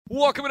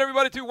Welcome,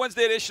 everybody, to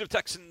Wednesday edition of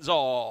Texans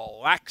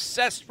All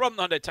Access from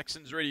the Hyundai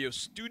Texans radio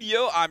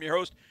studio. I'm your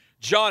host,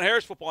 John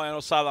Harris, football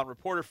analyst, sideline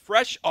reporter,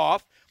 fresh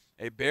off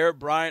a Bear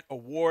Bryant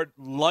Award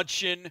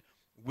luncheon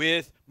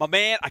with my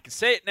man, I can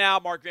say it now,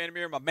 Mark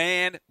Vandermeer, my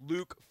man,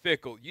 Luke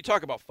Fickell. You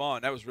talk about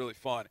fun. That was really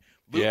fun.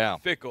 Luke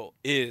Fickell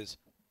is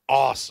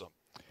awesome.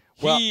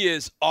 He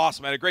is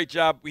awesome. Had a great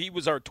job. He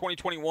was our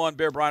 2021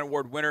 Bear Bryant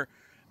Award winner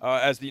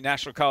as the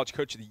National College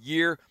Coach of the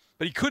Year,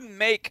 but he couldn't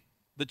make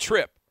the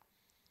trip.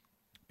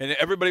 And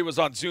everybody was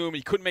on Zoom.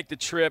 He couldn't make the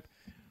trip.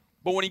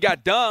 But when he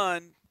got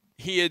done,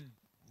 he had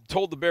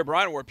told the Bear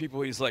Bryant Award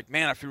people, he's like,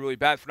 man, I feel really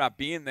bad for not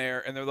being there.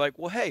 And they're like,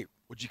 well, hey,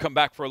 would you come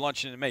back for a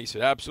luncheon in May? He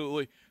said,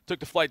 absolutely. Took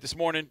the flight this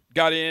morning,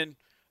 got in,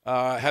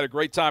 had a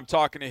great time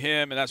talking to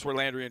him, and that's where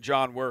Landry and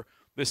John were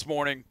this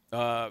morning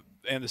and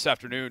this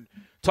afternoon,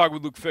 talking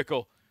with Luke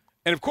Fickell.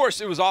 And, of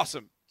course, it was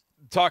awesome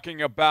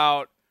talking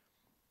about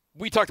 –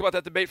 we talked about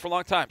that debate for a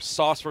long time,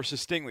 Sauce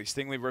versus Stingley,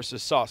 Stingley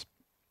versus Sauce.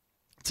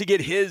 To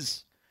get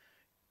his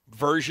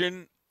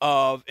version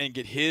of and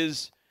get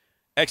his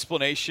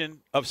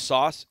explanation of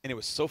Sauce, and it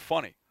was so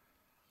funny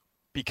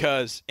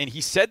because – and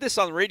he said this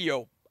on the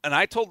radio, and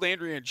I told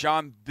Landry and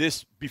John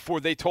this before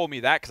they told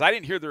me that because I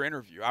didn't hear their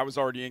interview. I was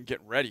already in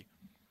getting ready.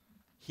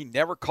 He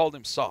never called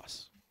him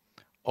Sauce.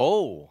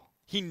 Oh.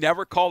 He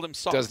never called him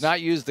Sauce. Does not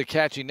use the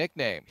catchy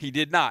nickname. He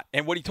did not.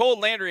 And what he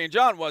told Landry and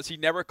John was he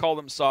never called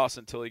him Sauce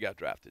until he got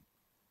drafted.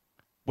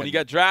 When he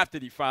got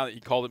drafted, he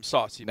called him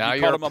Sauce. He now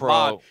he you're called him a pro.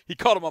 Ahmad. He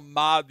called him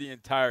Ahmad the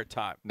entire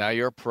time. Now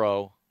you're a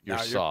pro. You're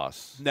now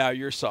Sauce. Now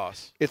you're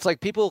Sauce. It's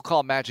like people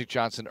call Magic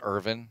Johnson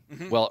Irvin.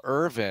 Mm-hmm. Well,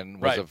 Irvin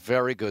was a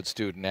very good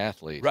student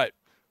athlete. Right.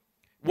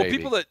 Well, Maybe.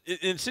 people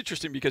it's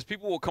interesting because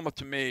people will come up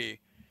to me,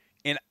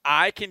 and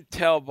I can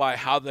tell by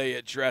how they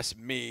address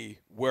me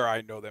where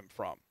I know them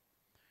from.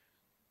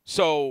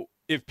 So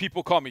if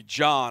people call me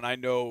John, I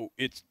know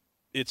it's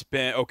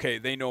been okay.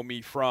 They know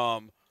me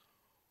from.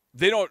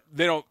 They don't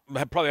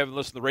probably haven't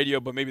listened to the radio,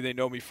 but maybe they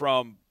know me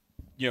from,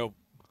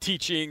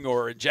 teaching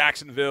or in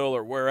Jacksonville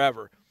or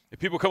wherever. If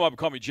people come up and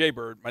call me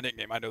Jaybird, my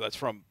nickname, I know that's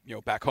from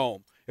back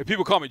home. If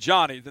people call me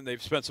Johnny, then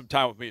they've spent some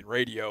time with me in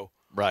radio.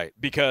 Right.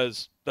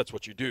 Because that's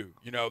what you do,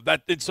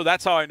 so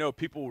that's how I know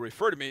people will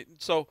refer to me.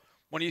 And so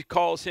when he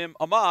calls him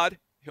Ahmad,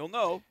 he'll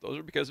know those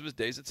are because of his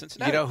days at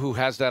Cincinnati. You know who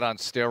has that on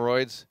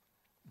steroids?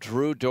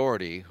 Drew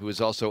Doherty, who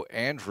is also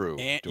Andrew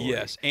Doherty.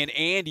 Yes, and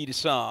Andy to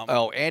some.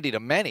 Oh, Andy to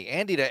many.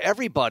 Andy to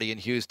everybody in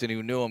Houston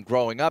who knew him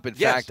growing up. In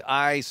fact,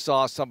 I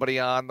saw somebody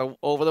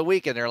over the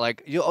weekend. They're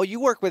like, you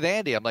work with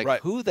Andy. I'm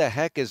like, Who the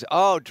heck is –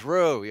 oh,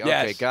 Drew. Okay,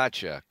 yes.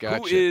 Gotcha.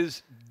 Who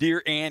is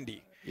Dear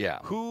Andy? Yeah.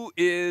 Who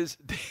is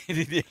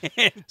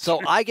 – So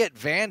I get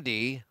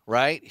Vandy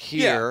right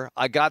here.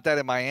 Yeah. I got that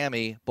in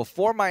Miami.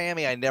 Before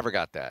Miami, I never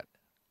got that.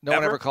 No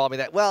one ever called me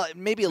that. Well,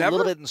 maybe a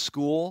little bit in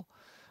school.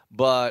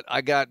 But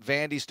I got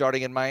Vandy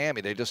starting in Miami.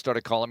 They just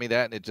started calling me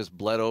that, and it just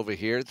bled over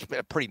here. It's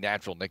a pretty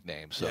natural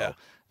nickname, so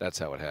that's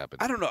how it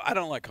happened. I don't know. I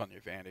don't like calling you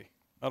Vandy.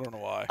 I don't know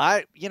why.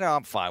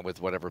 I'm fine with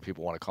whatever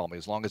people want to call me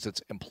as long as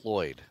it's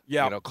employed.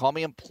 Yeah. Call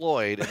me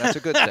employed, and that's a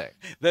good thing.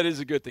 That is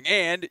a good thing.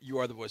 And you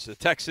are the voice of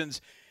the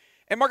Texans.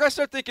 And, Mark, I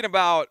started thinking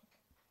about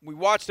we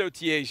watched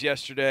OTAs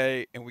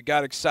yesterday, and we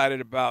got excited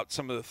about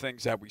some of the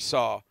things that we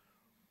saw.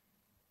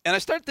 And I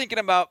started thinking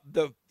about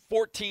the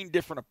 14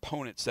 different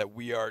opponents that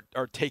we are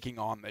taking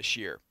on this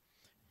year.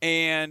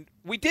 And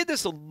we did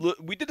this a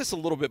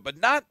little bit, but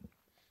not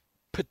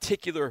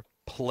particular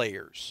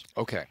players.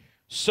 Okay.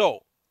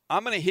 So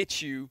I'm going to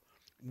hit you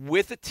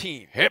with a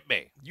team. Hit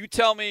me. You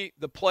tell me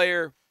the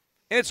player,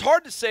 and it's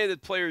hard to say the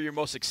player you're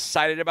most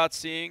excited about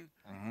seeing,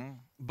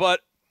 but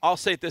I'll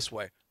say it this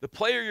way. The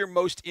player you're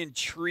most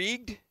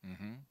intrigued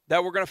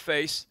that we're going to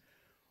face,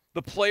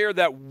 the player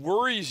that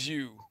worries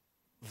you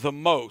the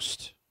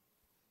most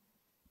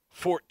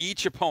for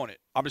each opponent.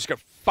 I'm just going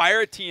to fire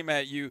a team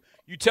at you.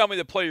 You tell me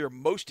the player you're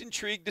most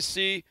intrigued to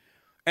see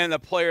and the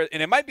player,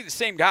 and it might be the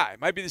same guy,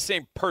 it might be the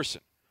same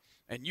person.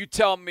 And you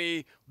tell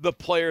me the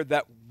player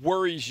that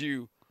worries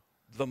you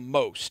the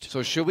most.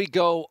 So should we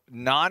go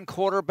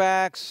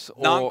non-quarterbacks?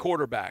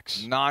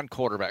 Non-quarterbacks.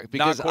 Non-quarterbacks.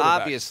 Because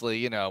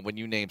obviously, when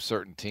you name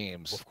certain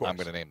teams, I'm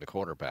going to name the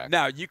quarterback.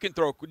 Now, you can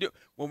throw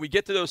 – when we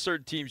get to those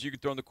certain teams, you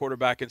can throw in the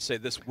quarterback and say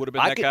this would have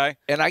been that guy.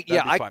 And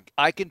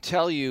I can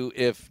tell you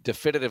if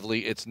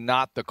definitively it's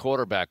not the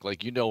quarterback.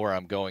 Like, where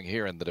I'm going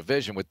here in the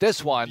division with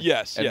this one.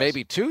 Yes. And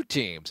maybe two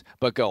teams,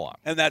 but go on.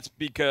 And that's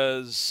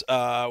because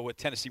with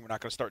Tennessee, we're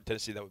not going to start in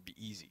Tennessee. That would be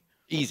easy.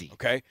 Easy.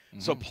 Okay?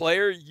 Mm-hmm. So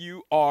player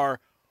you are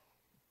 –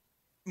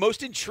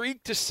 most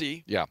intrigued to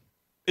see. Yeah.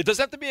 It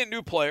doesn't have to be a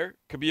new player.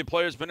 Could be a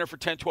player who's been there for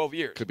 10, 12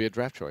 years. Could be a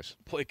draft choice.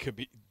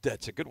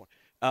 That's a good one.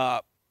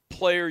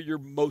 Player you're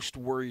most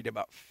worried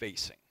about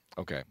facing.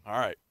 Okay. All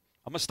right.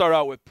 I'm going to start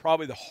out with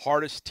probably the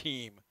hardest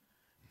team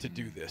to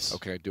do this.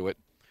 Okay, do it.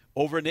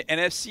 Over in the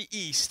NFC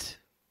East,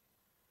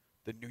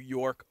 the New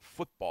York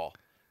Football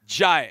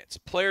Giants.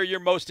 Player you're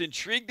most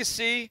intrigued to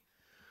see,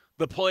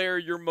 the player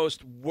you're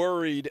most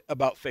worried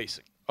about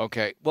facing.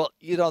 Okay. Well,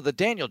 the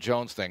Daniel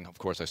Jones thing, of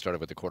course, I started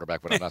with the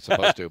quarterback, but I'm not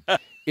supposed to.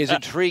 is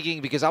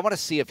intriguing because I want to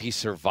see if he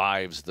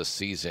survives the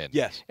season.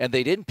 Yes. And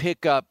they didn't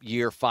pick up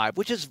year 5,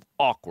 which is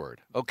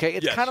awkward, okay?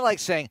 It's kind of like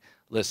saying,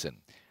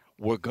 listen,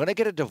 we're going to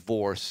get a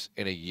divorce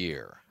in a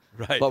year.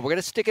 Right. But we're going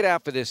to stick it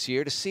out for this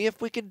year to see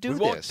if we can do this.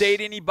 We won't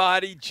date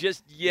anybody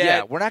just yet.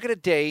 Yeah, we're not going to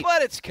date.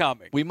 But it's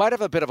coming. We might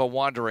have a bit of a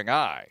wandering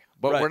eye,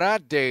 but we're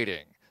not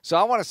dating. So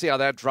I want to see how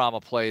that drama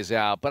plays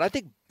out. But I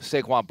think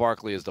Saquon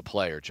Barkley is the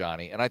player,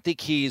 Johnny. And I think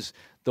he's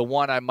the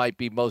one I might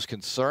be most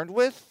concerned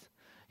with.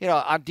 You know,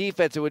 on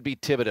defense, it would be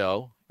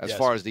Thibodeau as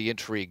far as the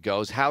intrigue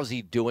goes. How's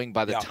he doing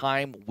by the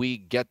time we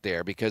get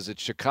there? Because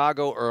it's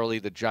Chicago early,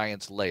 the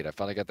Giants late. I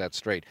finally got that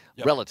straight.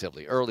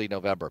 Relatively early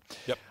November.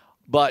 Yep.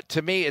 But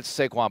to me, it's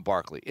Saquon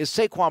Barkley. Is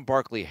Saquon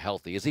Barkley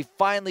healthy? Is he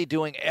finally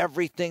doing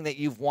everything that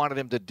you've wanted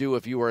him to do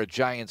if you were a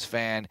Giants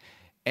fan?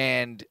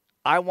 And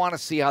I want to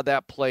see how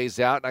that plays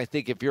out. And I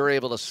think if you're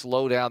able to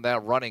slow down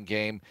that running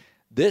game,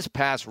 this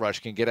pass rush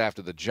can get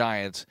after the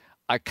Giants.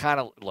 I kind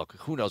of look,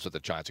 who knows what the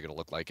Giants are going to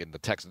look like and the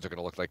Texans are going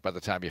to look like by the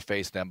time you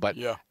face them. But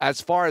as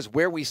far as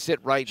where we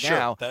sit right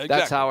now,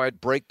 that's how I'd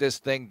break this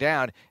thing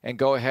down and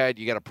go ahead.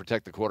 You got to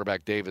protect the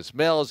quarterback, Davis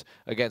Mills,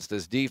 against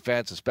this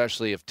defense,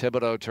 especially if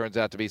Thibodeau turns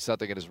out to be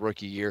something in his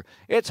rookie year.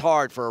 It's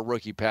hard for a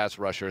rookie pass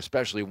rusher,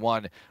 especially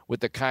one with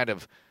the kind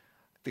of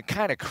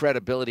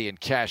credibility and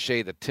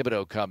cachet that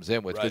Thibodeau comes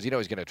in with, because you know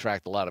he's going to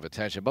attract a lot of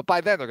attention. But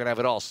by then, they're going to have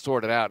it all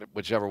sorted out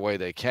whichever way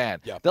they can.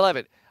 They'll have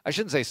it, I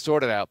shouldn't say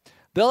sorted out.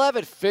 They'll have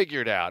it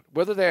figured out.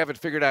 Whether they have it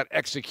figured out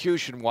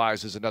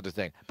execution-wise is another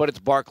thing. But it's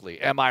Barkley.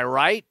 Am I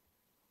right?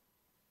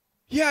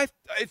 Yeah,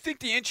 I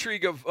think the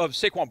intrigue of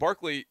Saquon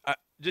Barkley,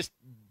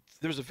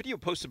 there was a video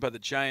posted by the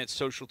Giants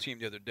social team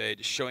the other day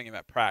just showing him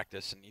at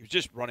practice, and he was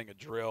just running a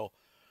drill.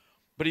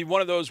 But he's one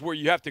of those where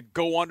you have to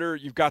go under.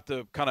 You've got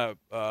the kind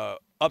of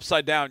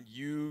upside-down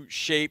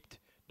U-shaped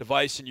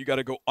device, and you got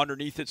to go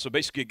underneath it. So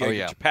basically you got to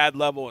get your pad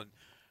level and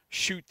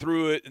shoot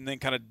through it and then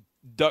kind of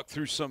duck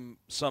through some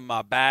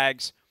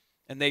bags.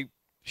 And they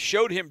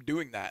showed him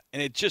doing that,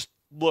 and it just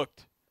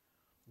looked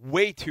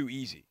way too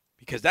easy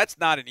because that's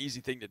not an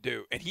easy thing to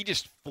do. And he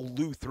just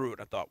flew through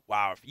it. I thought,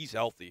 wow, if he's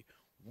healthy,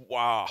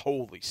 wow,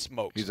 holy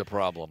smokes. He's a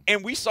problem.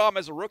 And we saw him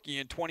as a rookie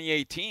in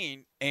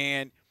 2018,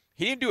 and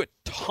he didn't do a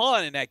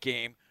ton in that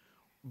game,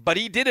 but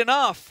he did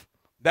enough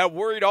that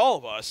worried all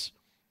of us.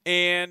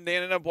 And they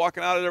ended up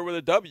walking out of there with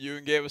a W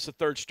and gave us a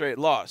third straight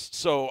loss.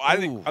 So I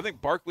think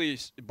Barkley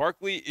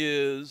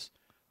is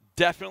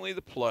definitely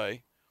the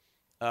play.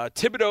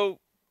 Thibodeau,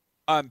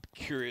 I'm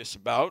curious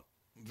about.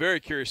 I'm very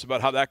curious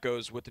about how that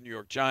goes with the New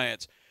York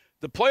Giants.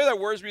 The player that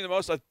worries me the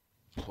most,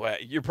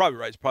 you're probably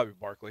right, it's probably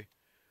Barkley.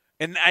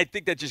 And I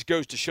think that just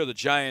goes to show the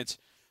Giants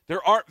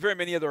there aren't very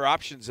many other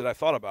options that I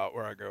thought about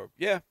where I go,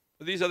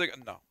 these other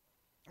 – no.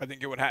 I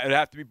think it'd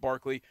have to be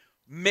Barkley.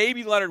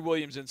 Maybe Leonard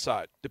Williams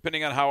inside,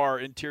 depending on how our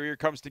interior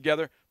comes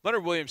together.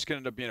 Leonard Williams can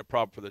end up being a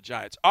problem for the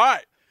Giants. All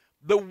right,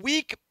 the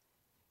week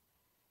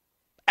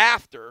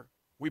after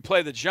we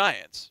play the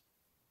Giants –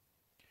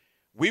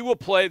 we will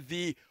play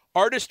the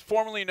artist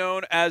formerly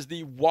known as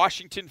the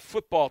Washington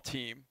Football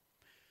Team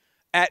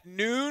at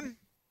noon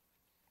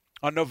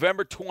on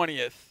November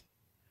 20th.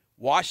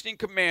 Washington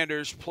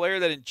Commanders, player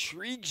that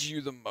intrigues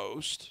you the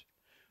most,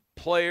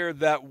 player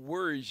that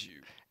worries you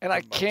And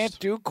I can't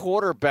do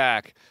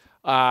quarterback.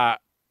 I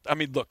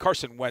mean, look,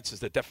 Carson Wentz is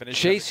the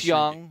definition. Chase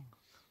Young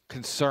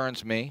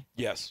concerns me.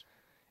 Yes.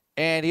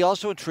 And he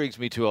also intrigues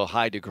me to a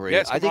high degree.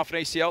 Yeah, I think off an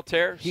ACL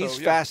tear. He's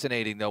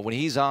fascinating, though, when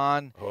he's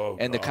on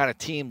the kind of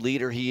team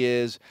leader he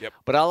is. Yep.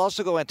 But I'll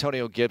also go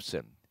Antonio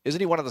Gibson. Isn't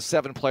he one of the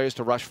 7 players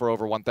to rush for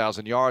over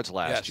 1,000 yards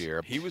last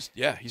year? He was.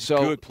 Yeah, he's a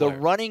good player. The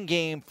running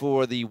game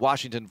for the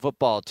Washington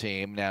Football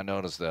Team, now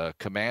known as the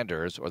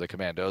Commanders, or the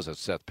Commandos, as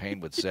Seth Payne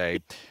would say,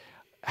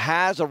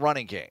 has a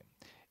running game.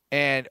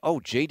 And,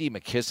 J.D.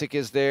 McKissick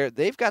is there.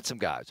 They've got some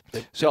guys.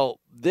 So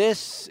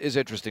this is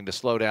interesting to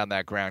slow down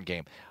that ground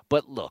game.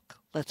 But look,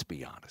 let's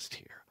be honest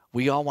here.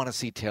 We all want to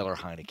see Taylor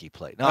Heineke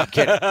play. No, I'm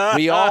kidding.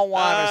 We all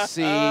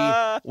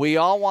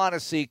want to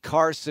see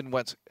Carson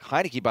Wentz.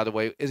 Heineke, by the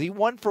way, is he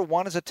 1 for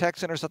 1 as a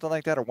Texan or something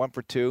like that, or 1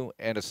 for 2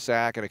 and a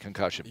sack and a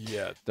concussion?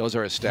 Yeah, those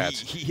are his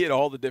stats. He hit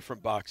all the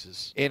different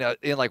boxes in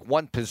like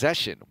one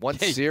possession, one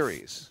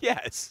series.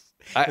 Yes.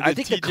 I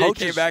think the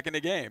coaches came back in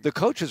the game. The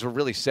coaches were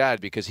really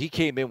sad because he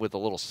came in with a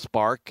little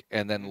spark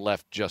and then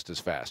left just as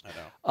fast.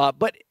 I know.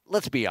 But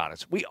let's be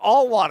honest. We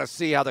all want to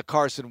see how the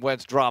Carson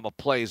Wentz drama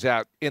plays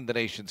out in the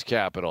nation's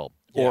capital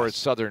or in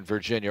Southern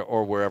Virginia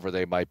or wherever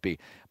they might be.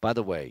 By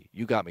the way,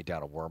 you got me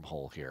down a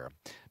wormhole here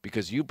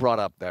because you brought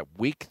up that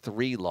Week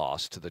 3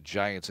 loss to the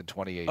Giants in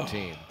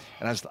 2018.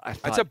 And I thought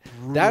that's a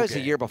brutal that was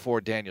game. a year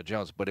before Daniel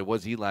Jones, but it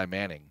was Eli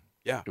Manning.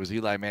 Yeah. It was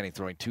Eli Manning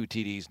throwing 2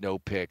 TDs, no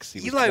picks.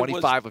 He was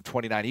 25 of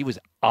 29. He was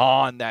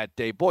on that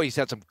day. Boy, he's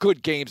had some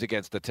good games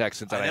against the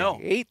Texans, and I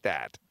hate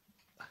that.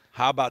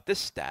 How about this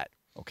stat?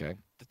 Okay.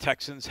 The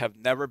Texans have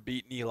never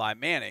beaten Eli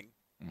Manning,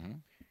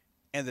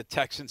 and the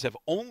Texans have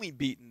only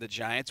beaten the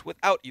Giants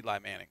without Eli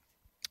Manning.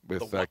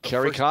 With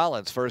Kerry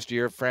Collins, first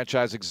year of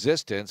franchise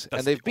existence,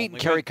 and they've beaten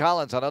Kerry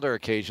Collins on other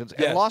occasions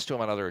and lost to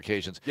him on other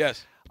occasions.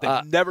 Yes.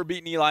 They've never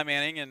beaten Eli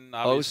Manning, and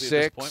obviously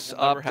at this point,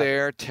 up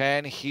there,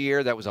 10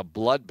 here. That was a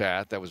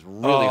bloodbath. That was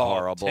really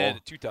horrible.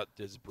 10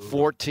 is brutal.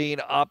 14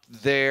 up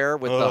there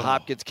with the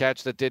Hopkins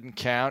catch that didn't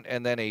count,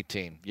 and then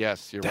 18.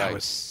 Yes, you're right. That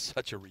was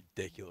such a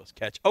ridiculous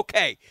catch.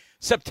 Okay,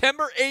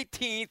 September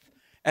 18th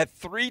at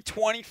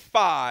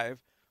 3:25,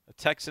 the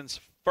Texans'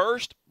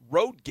 first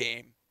road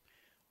game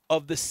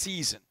of the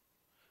season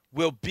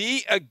will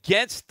be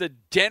against the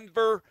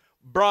Denver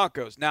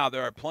Broncos. Now,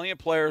 there are plenty of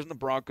players in the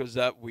Broncos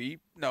that we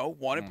know,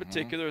 one in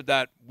particular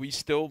that we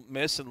still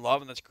miss and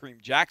love, and that's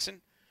Kareem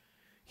Jackson.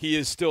 He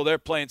is still there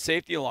playing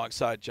safety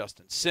alongside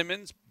Justin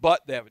Simmons,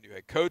 but they have a new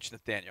head coach,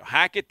 Nathaniel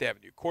Hackett. They have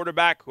a new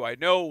quarterback who I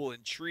know will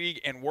intrigue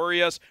and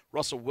worry us,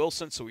 Russell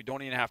Wilson, so we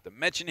don't even have to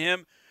mention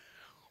him.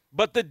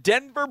 But the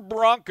Denver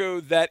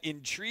Bronco that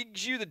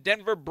intrigues you, the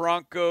Denver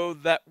Bronco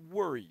that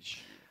worries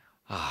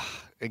you.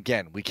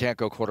 Again, we can't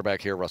go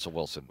quarterback here, Russell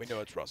Wilson. We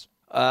know it's Russell.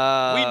 We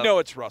know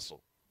it's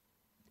Russell.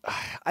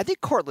 I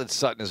think Cortland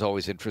Sutton is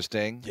always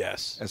interesting.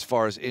 Yes. As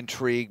far as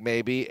intrigue,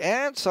 maybe,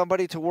 and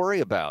somebody to worry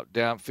about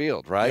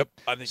downfield, right? Yep.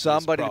 I think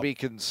somebody to be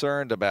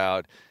concerned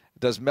about.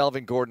 Does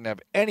Melvin Gordon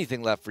have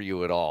anything left for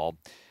you at all?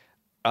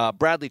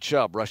 Bradley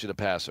Chubb, rushing the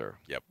passer.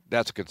 Yep.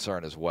 That's a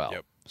concern as well.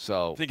 Yep.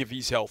 So I think if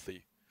he's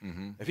healthy,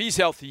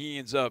 he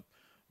ends up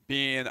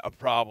being a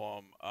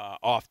problem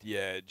off the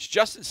edge.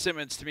 Justin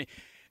Simmons, to me,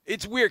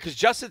 it's weird because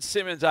Justin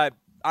Simmons, I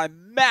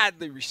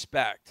madly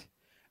respect.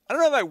 I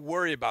don't know if I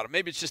worry about him.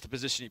 Maybe it's just the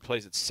position he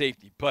plays at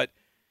safety, but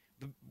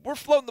we're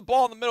floating the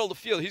ball in the middle of the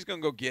field. He's going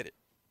to go get it.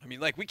 I mean,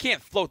 we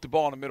can't float the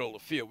ball in the middle of the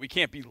field. We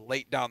can't be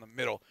late down the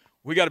middle.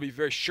 We got to be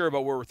very sure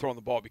about where we're throwing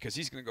the ball because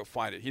he's going to go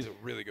find it. He's a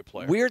really good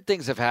player. Weird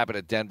things have happened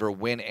at Denver,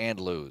 win and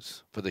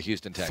lose for the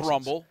Houston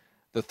Texans.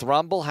 The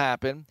Thrumble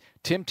happened.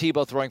 Tim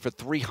Tebow throwing for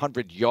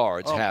 300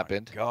 yards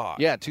happened. Oh, my God.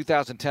 Yeah, in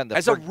 2010.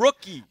 As a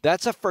rookie.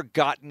 That's a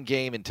forgotten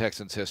game in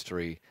Texans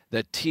history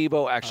that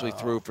Tebow actually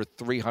threw for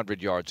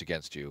 300 yards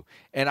against you.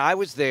 And I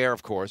was there,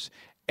 of course,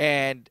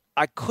 and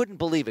I couldn't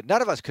believe it.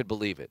 None of us could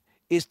believe it.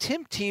 Is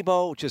Tim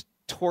Tebow just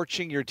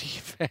torching your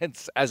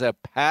defense as a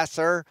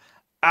passer?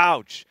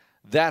 Ouch.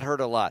 That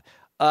hurt a lot.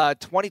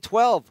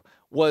 2012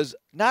 was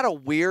not a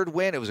weird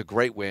win. It was a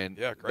great win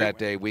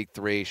day, week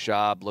 3.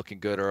 Schaub looking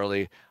good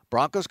early.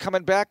 Broncos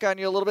coming back on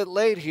you a little bit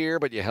late here,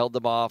 but you held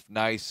them off.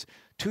 Nice.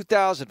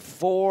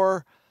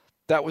 2004,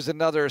 that was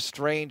another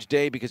strange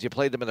day because you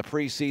played them in the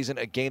preseason,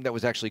 a game that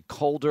was actually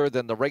colder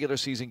than the regular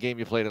season game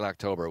you played in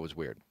October. It was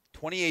weird.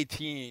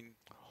 2018.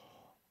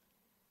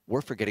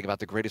 We're forgetting about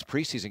the greatest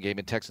preseason game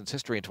in Texans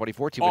history in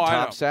 2014 with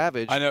Tom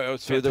Savage. I know, it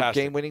was through fantastic.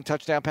 The game-winning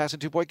touchdown pass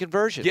and 2-point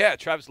conversion. Yeah,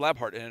 Travis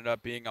Labhart ended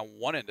up being on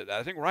one end of that.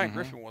 I think Ryan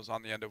Griffin was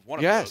on the end of one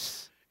of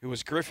those. It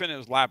was Griffin, it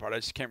was Labhart. I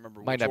just can't remember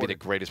which Might not order. be the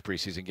greatest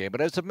preseason game,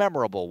 but it's a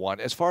memorable one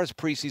as far as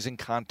preseason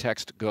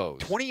context goes.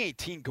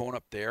 2018 going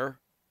up there,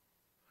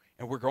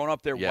 and we're going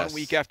up there 1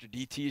 week after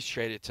DT is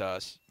traded to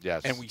us.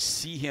 Yes. And we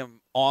see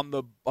him on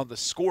the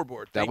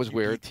scoreboard. That was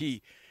weird.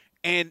 DT.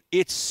 And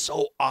it's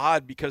so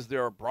odd because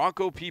there are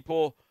Bronco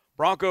people,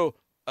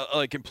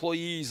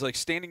 employees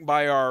standing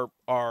by our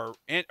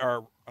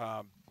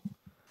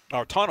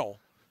tunnel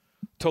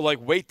to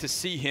wait to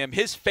see him.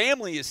 His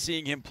family is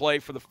seeing him play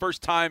for the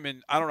first time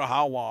in I don't know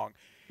how long.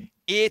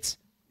 It's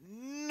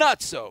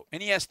nutso.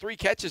 And he has 3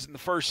 catches in the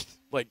first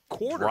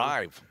quarter.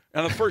 Drive.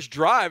 On the first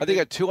drive. I think he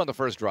had 2 on the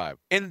first drive.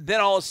 And then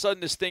all of a sudden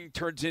this thing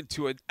turns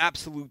into an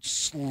absolute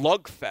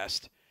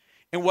slugfest.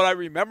 And what I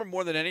remember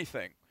more than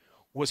anything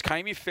was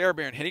Kaimi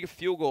Fairbairn hitting a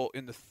field goal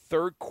in the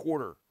third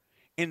quarter,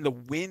 and the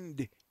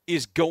wind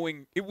was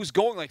going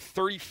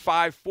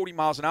 35, 40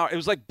 miles an hour. It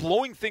was like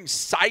blowing things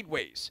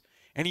sideways.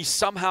 And he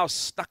somehow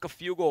snuck a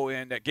field goal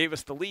in that gave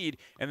us the lead,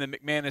 and then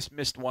McManus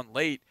missed one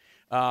late,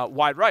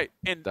 wide right.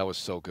 And that was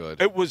so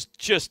good. It was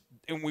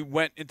and we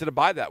went into the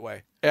bye that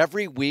way.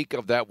 Every week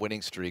of that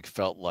winning streak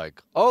felt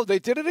like, they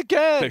did it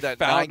again. That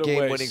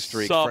 9-game winning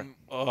streak.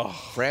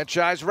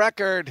 Franchise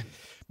record.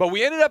 But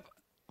we ended up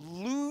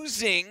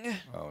losing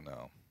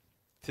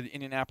to the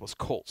Indianapolis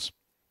Colts.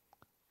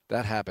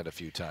 That happened a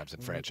few times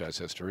in franchise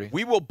history.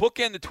 We will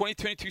bookend the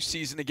 2022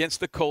 season against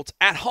the Colts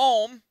at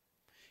home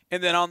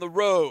and then on the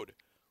road.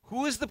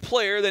 Who is the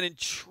player that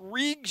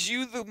intrigues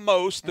you the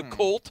most, the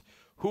Colt?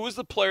 Who is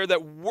the player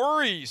that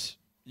worries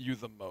you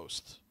the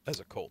most as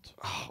a Colt?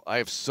 Oh, I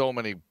have so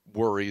many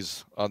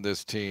worries on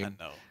this team.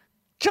 I know.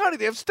 Johnny,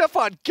 they have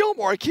Stephon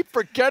Gilmore. I keep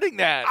forgetting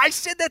that. I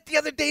said that the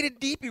other day to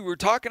DP. We were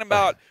talking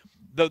about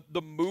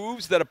the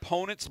moves that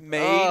opponents made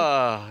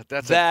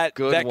that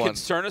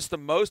concern us the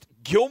most.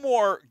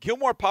 Gilmore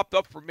popped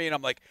up for me, and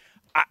I'm like,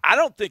 I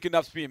don't think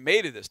enough's being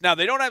made of this. Now,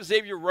 they don't have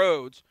Xavier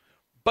Rhodes,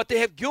 but they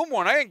have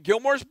Gilmore, and I think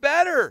Gilmore's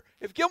better.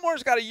 If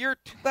Gilmore's got a year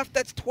left,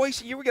 that's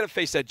twice a year we got to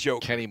face that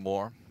joke. Kenny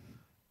Moore.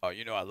 Oh,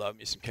 I love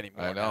me some Kenny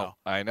Moore.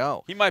 I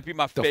know. He might be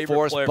my favorite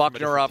DeForest player.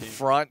 Buckner up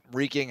front,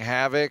 wreaking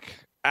havoc.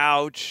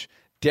 Ouch.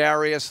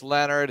 Darius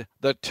Leonard,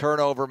 the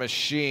turnover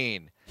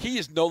machine. He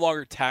is no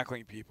longer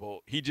tackling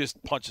people. He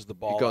just punches the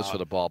ball. He goes out, for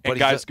the ball. But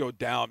guys go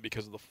down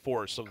because of the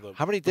force of the.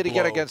 How many did he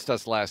get against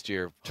us last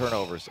year?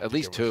 Turnovers, at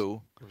least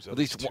two.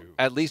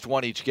 At least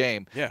one each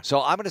game. Yeah.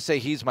 So I'm going to say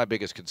he's my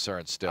biggest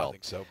concern still. I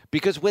think so.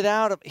 Because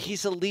without him,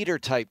 he's a leader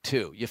type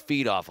too. You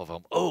feed off of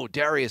him. Oh,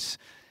 Darius,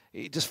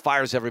 he just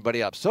fires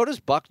everybody up. So does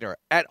Buckner.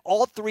 At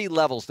all three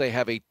levels, they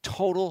have a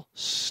total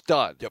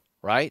stud. Yep.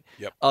 Right?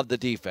 Yep. Of the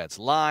defense.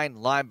 Line,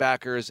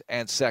 linebackers,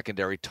 and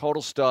secondary.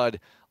 Total stud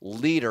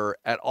leader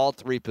at all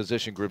three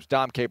position groups.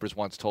 Dom Capers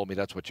once told me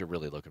that's what you're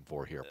really looking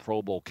for here.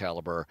 Pro Bowl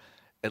caliber,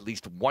 at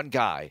least one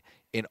guy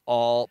in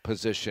all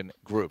position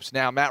groups.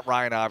 Now, Matt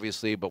Ryan,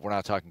 obviously, but we're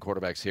not talking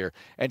quarterbacks here.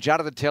 And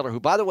Jonathan Taylor,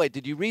 who, by the way,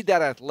 did you read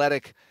that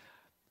Athletic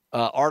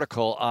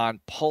article on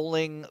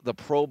polling the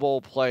Pro Bowl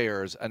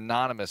players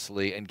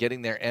anonymously and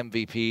getting their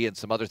MVP and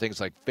some other things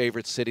like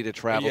favorite city to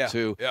travel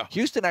to? Yeah.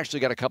 Houston actually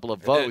got a couple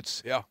of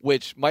votes,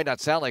 which might not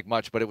sound like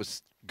much, but it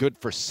was good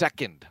for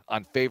second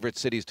on favorite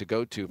cities to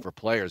go to for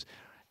players.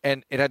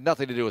 And it had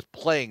nothing to do with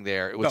playing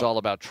there. It was all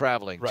about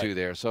traveling to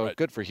there. So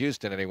good for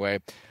Houston anyway.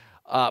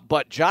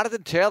 But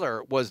Jonathan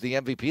Taylor was the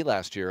MVP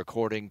last year,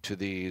 according to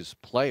these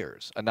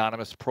players,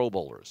 anonymous Pro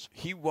Bowlers.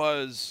 He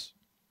was,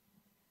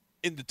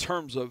 in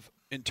terms of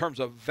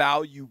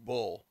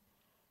valuable,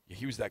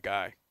 he was that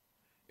guy.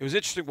 It was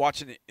interesting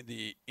watching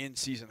the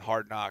in-season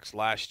Hard Knocks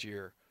last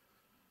year,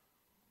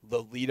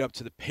 the lead up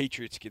to the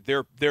Patriots game,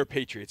 their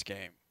Patriots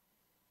game,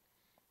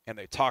 and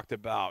they talked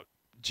about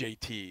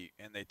JT,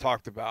 and they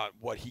talked about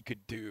what he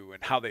could do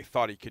and how they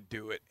thought he could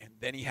do it, and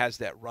then he has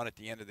that run at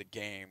the end of the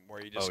game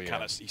where he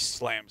just he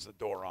slams the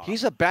door on.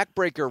 He's a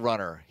backbreaker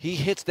runner. He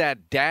hits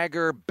that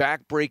dagger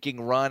backbreaking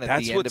run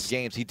at the end of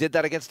games. He did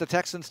that against the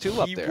Texans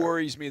too up there. He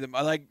worries me.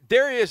 Like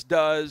Darius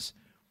does,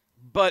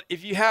 but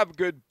if you have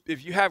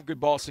good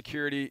ball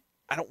security,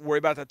 I don't worry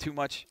about that too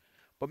much.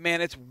 But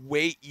man, it's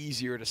way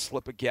easier to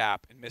slip a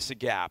gap and miss a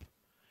gap,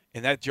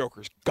 and that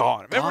joker's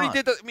gone. Remember he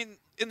did that? I mean,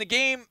 in the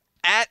game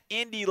at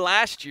Indy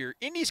last year,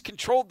 Indy's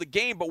controlled the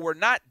game, but we're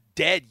not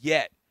dead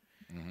yet.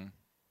 Mm-hmm.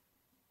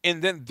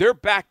 And then they're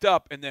backed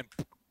up, and then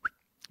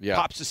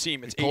pops the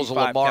seam. It's he pulls a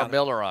Lamar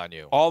Miller on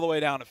you all the way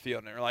down the field,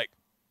 and they're like,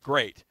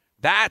 great.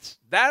 That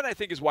I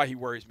think is why he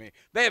worries me.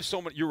 They have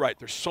so many. You're right.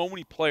 There's so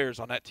many players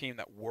on that team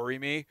that worry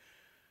me.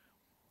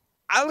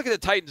 I look at the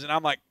Titans, and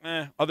I'm like,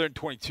 other than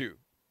 22.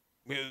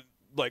 I mean,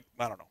 like,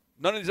 I don't know.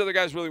 None of these other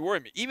guys really worry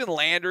me. Even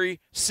Landry,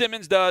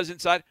 Simmons does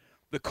inside.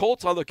 The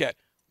Colts I look at,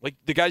 like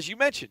the guys you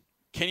mentioned.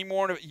 Kenny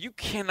Moore, you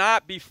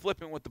cannot be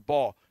flipping with the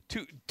ball.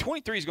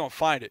 23 is going to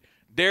find it.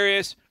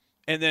 Darius,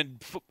 and then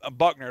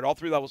Buckner at all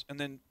three levels, and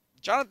then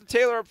Jonathan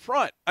Taylor up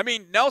front. I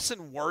mean,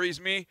 Nelson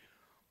worries me.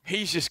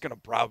 He's just going to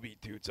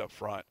browbeat dudes up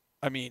front.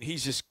 I mean,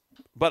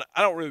 but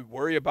I don't really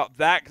worry about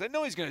that because I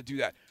know he's going to do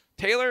that.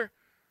 Taylor,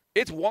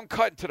 it's one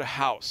cut into the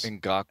house.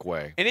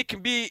 Ngakoue. And it can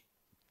be,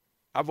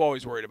 I've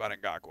always worried about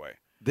Ngakoue.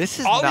 This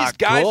is all not these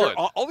guys good.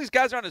 All these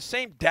guys are on the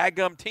same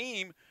daggum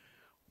team,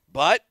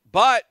 but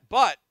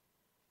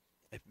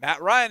if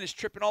Matt Ryan is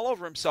tripping all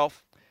over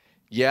himself.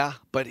 Yeah,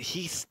 but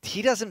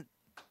he doesn't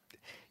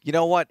 – you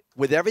know what?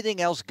 With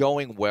everything else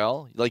going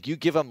well, like you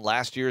give him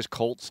last year's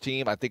Colts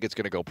team, I think it's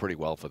going to go pretty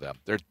well for them.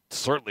 They're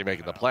certainly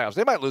making the playoffs.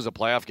 They might lose a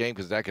playoff game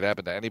because that could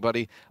happen to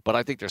anybody, but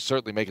I think they're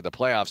certainly making the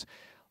playoffs.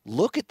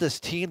 Look at this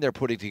team they're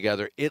putting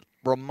together. It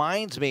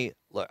reminds me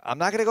 – look, I'm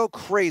not going to go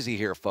crazy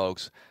here,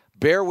 folks.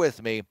 Bear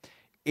with me.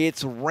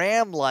 It's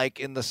Ram-like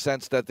in the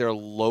sense that they're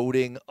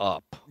loading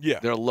up. Yeah.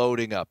 They're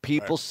loading up.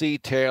 People see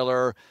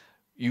Taylor.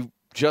 You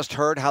just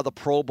heard how the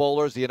Pro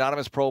Bowlers, the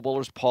anonymous Pro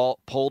Bowlers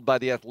polled by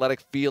The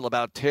Athletic feel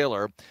about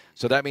Taylor.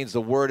 So that means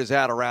the word is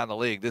out around the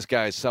league. This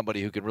guy is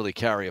somebody who can really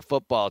carry a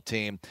football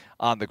team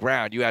on the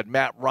ground. You had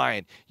Matt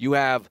Ryan. You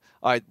have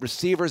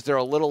receivers. They're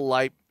a little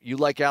light. You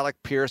like Alec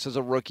Pierce as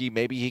a rookie.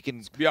 Maybe he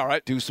can be all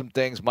right. Do some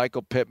things.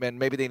 Michael Pittman.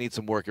 Maybe they need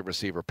some work at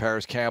receiver.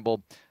 Paris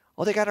Campbell.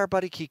 Oh, they got our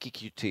buddy Kiki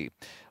QT.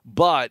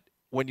 But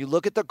when you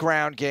look at the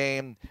ground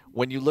game,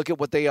 when you look at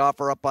what they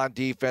offer up on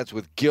defense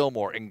with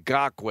Gilmore,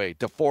 Ngakoue,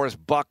 DeForest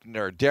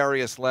Buckner,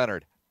 Darius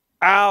Leonard,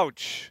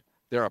 ouch,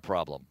 they're a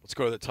problem. Let's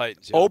go to the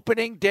Titans. Yeah.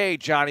 Opening day,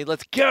 Johnny.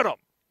 Let's get them.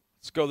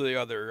 Let's go to the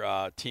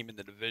other team in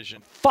the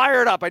division.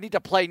 Fired up. I need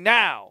to play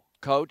now,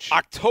 Coach.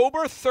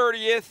 October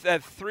 30th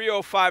at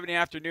 3:05 in the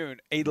afternoon,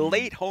 a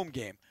late home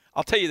game.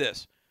 I'll tell you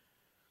this.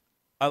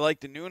 I like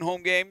the noon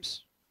home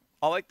games.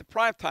 I like the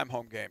primetime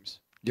home games.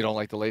 You don't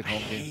like the late home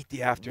game? I hate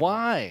the afternoon.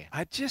 Why?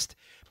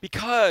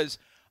 Because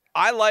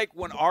I like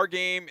when our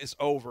game is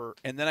over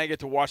and then I get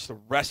to watch the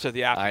rest of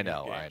the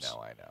afternoon games.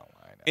 I know.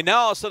 And now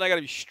all of a sudden I got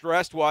to be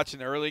stressed watching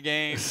the early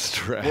games,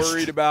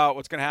 worried about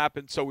what's going to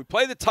happen. So we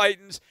play the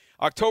Titans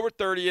October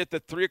 30th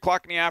at 3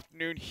 o'clock in the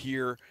afternoon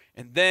here,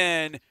 and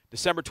then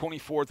December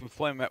 24th we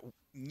play them at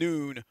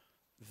noon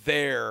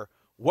there.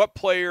 What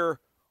player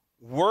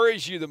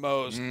worries you the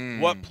most?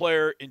 What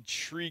player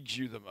intrigues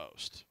you the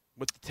most?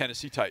 with the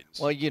Tennessee Titans.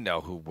 Well, you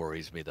know who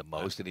worries me the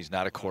most, and he's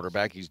not a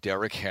quarterback. He's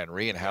Derrick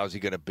Henry, and how's he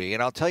going to be?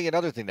 And I'll tell you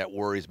another thing that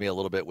worries me a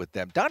little bit with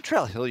them.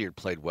 Dontrell Hilliard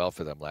played well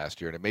for them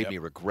last year, and it made me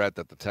regret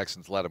that the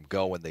Texans let him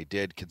go when they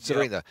did,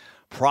 considering the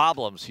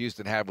problems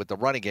Houston had with the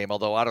running game,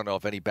 although I don't know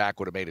if any back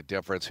would have made a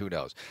difference. Who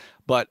knows?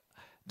 But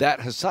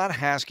that Hassan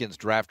Haskins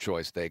draft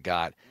choice they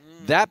got,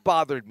 that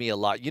bothered me a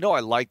lot. You know,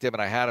 I liked him,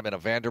 and I had him in a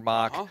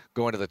Vandermock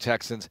going to the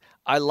Texans.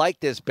 I like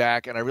this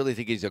back, and I really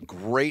think he's a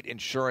great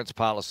insurance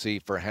policy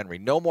for Henry.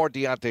 No more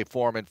Deontay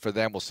Foreman for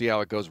them. We'll see how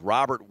it goes.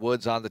 Robert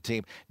Woods on the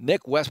team.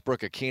 Nick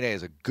Westbrook-Akine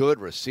is a good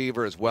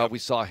receiver as well. We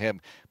saw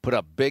him put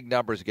up big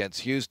numbers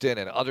against Houston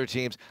and other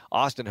teams.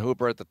 Austin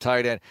Hooper at the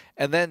tight end.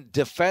 And then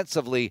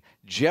defensively,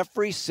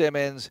 Jeffrey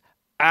Simmons,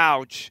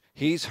 ouch,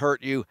 he's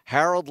hurt you.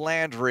 Harold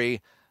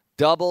Landry,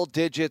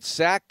 double-digit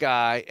sack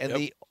guy, and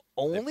the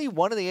only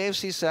one in the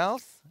AFC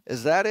South?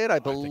 Is that it? I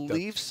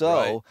believe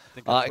so.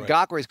 Right.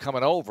 Ngakwe's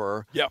coming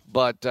over.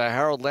 But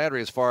Harold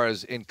Landry, as far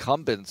as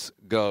incumbents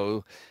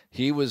go,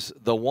 he was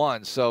the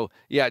one. So,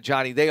 yeah,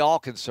 Johnny, they all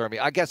concern me.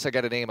 I guess I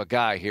got to name a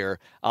guy here.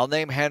 I'll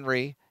name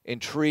Henry,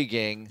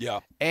 intriguing,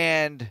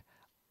 and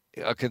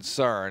a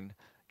concern.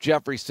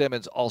 Jeffrey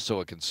Simmons, also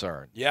a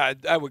concern. Yeah,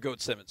 I would go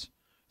with Simmons.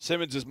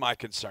 Simmons is my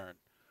concern.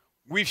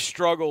 We've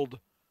struggled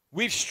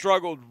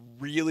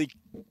really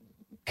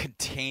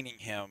containing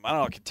him. I don't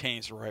know if containing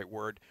is the right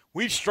word.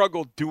 We've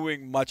struggled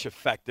doing much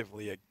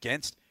effectively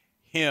against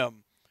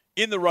him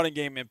in the running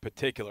game in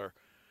particular.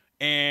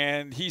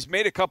 And he's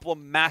made a couple of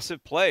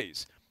massive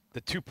plays.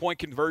 The 2-point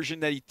conversion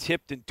that he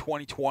tipped in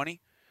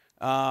 2020,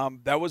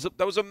 that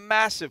was a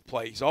massive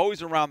play. He's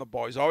always around the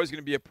ball. He's always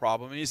going to be a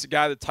problem. And he's the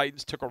guy the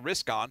Titans took a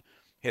risk on,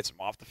 hit some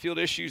off-the-field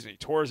issues, and he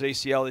tore his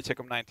ACL. They took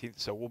him 19th,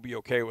 so we'll be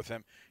okay with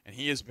him. And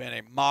he has been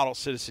a model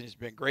citizen. He's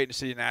been great in the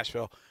city of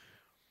Nashville.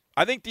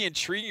 I think the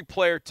intriguing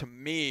player to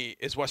me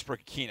is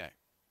Westbrook-Akine,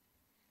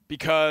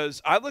 because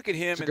I look at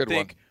him and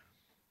think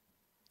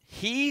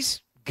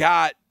he's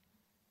got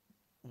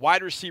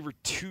wide receiver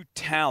 2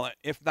 talent,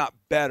 if not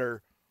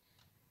better.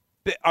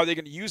 Are they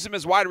going to use him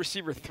as wide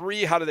receiver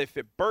 3? How do they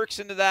fit Burks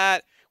into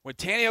that? When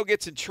Tannehill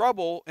gets in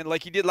trouble, and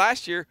like he did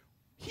last year,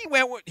 he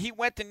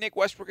went to Nick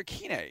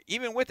Westbrook-Akine.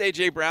 Even with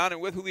A.J. Brown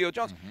and with Julio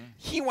Jones,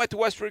 he went to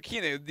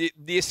Westbrook-Akine.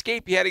 The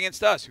escape he had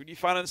against us, who did he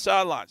find on the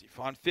sidelines? He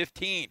found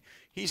 15.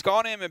 He's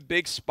gone in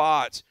big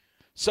spots.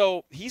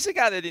 So he's a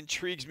guy that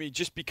intrigues me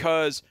just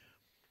because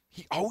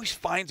he always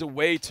finds a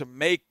way to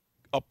make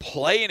a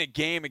play in a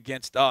game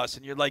against us.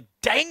 And you're like,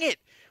 dang it,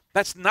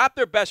 that's not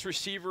their best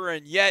receiver,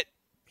 and yet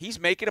he's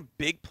making a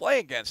big play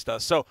against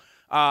us. So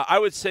I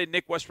would say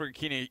Nick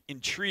Westbrook-Akine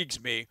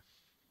intrigues me.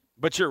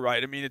 But you're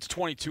right. I mean, it's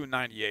 22 and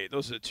 98.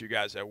 Those are the two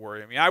guys that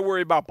worry. I mean, I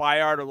worry about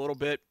Byard a little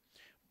bit.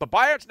 But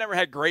Byard's never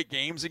had great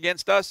games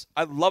against us.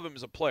 I love him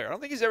as a player. I don't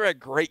think he's ever had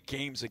great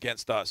games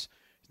against us.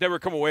 Never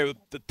come away with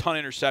a ton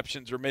of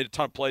interceptions or made a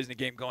ton of plays in the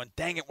game going,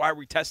 dang it, why are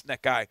we testing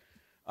that guy?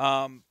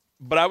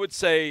 But I would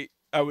say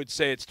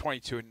it's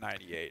 22 and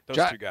 98,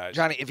 those two guys.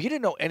 Johnny, if you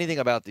didn't know anything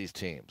about these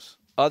teams,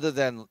 other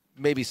than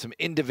maybe some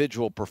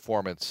individual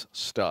performance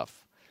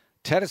stuff,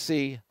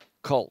 Tennessee,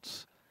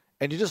 Colts,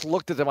 and you just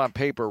looked at them on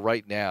paper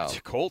right now. It's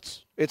the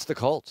Colts. It's the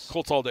Colts.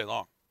 Colts all day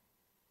long.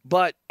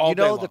 But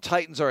the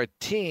Titans are a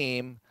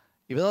team.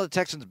 Even though the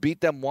Texans beat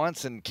them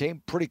once and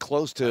came pretty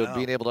close to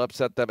being able to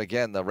upset them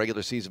again, the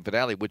regular season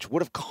finale, which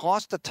would have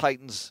cost the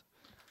Titans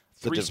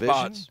the 3 division.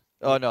 Spots.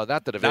 Oh, no,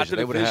 not the division.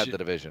 They would have had the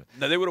division.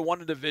 No, they would have won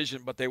the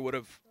division, but they would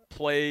have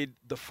played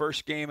the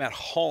first game at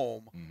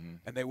home,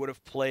 and they would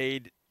have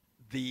played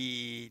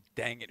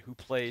who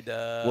played?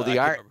 Well,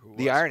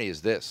 the irony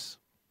is this.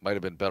 Might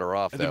have been better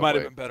off that way. They might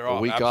have been better off.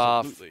 A week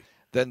Absolutely. off.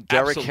 Then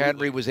Derrick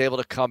Henry was able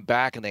to come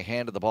back, and they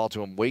handed the ball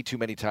to him way too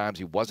many times.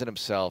 He wasn't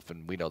himself,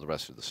 and we know the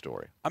rest of the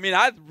story. I mean,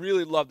 I'd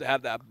really love to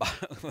have that.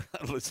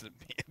 Listen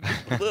to me.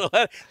 A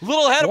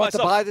little ahead of myself. Want the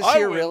bye this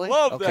year, really? I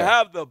would love to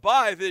have the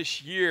bye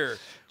this year.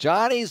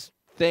 Johnny's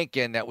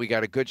thinking that we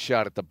got a good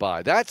shot at the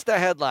bye. That's the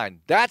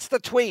headline. That's the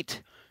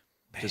tweet.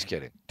 Man, just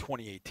kidding.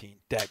 2018.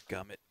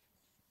 Dadgummit.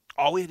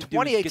 All we had to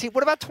 2018.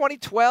 What about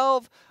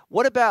 2012?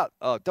 What about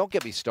 – don't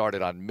get me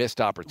started on missed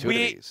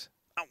opportunities.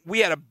 We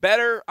had a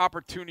better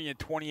opportunity in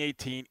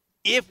 2018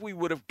 if we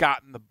would have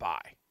gotten the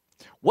bye.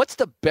 What's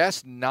the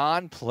best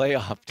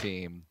non-playoff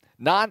team?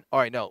 All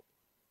right, no.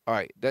 All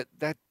right,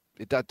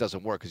 that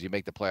doesn't work because you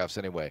make the playoffs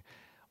anyway.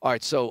 All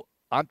right, so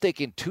I'm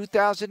thinking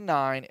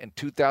 2009 and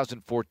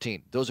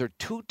 2014. Those are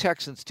 2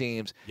 Texans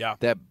teams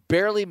that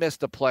barely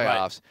missed the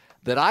playoffs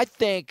that I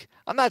think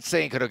 – I'm not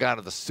saying could have gone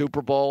to the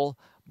Super Bowl,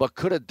 but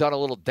could have done a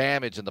little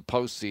damage in the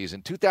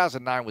postseason.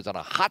 2009 was on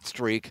a hot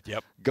streak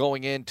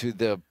going into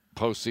the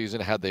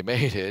postseason. Had they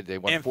made it, they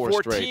won 4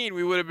 straight. And 14,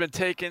 we would have been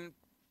taking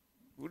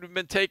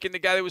the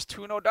guy that was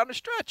 2-0 down the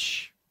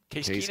stretch.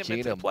 Case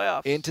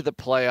Keenum into the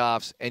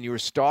playoffs, and you were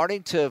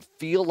starting to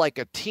feel like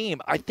a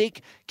team. I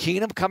think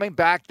Keenum coming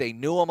back, they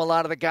knew him, a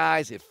lot of the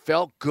guys. It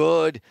felt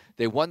good.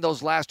 They won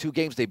those last 2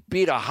 games. They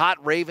beat a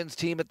hot Ravens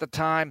team at the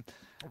time.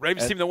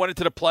 Ravens team that went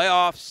into the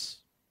playoffs.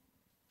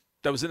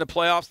 That was in the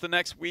playoffs the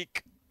next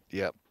week.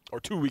 Yep. Or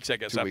 2 weeks, I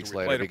guess. 2 weeks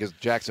later, because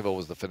Jacksonville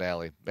was the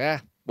finale.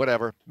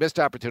 whatever. Missed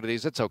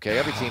opportunities. It's okay.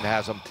 Every team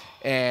has them.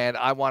 And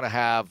I want to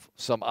have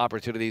some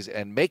opportunities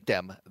and make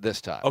them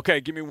this time.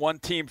 Okay, give me one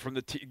team from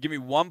the give me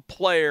one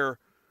player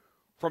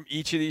from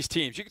each of these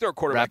teams. You can throw a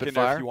quarterback in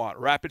there if you want.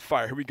 Rapid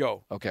fire. Here we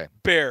go. Okay.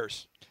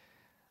 Bears.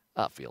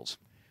 Fields.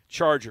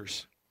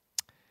 Chargers.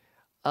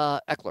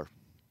 Eckler.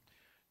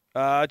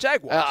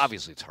 Jaguars.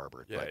 Obviously, it's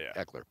Herbert. Yeah.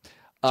 Eckler.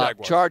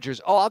 Jaguars.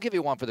 Chargers. Oh, I'll give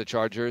you one for the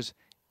Chargers.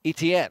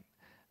 ETN.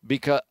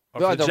 Because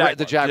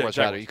the Jaguars,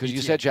 yeah, rather, because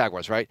you said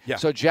Jaguars, right? Yeah.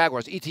 So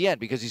Jaguars, ETN,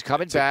 because he's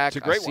coming back. It's a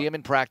great I see him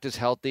in practice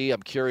healthy.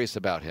 I'm curious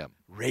about him.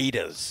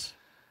 Raiders.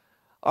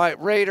 All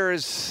right,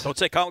 Raiders. Don't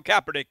say Colin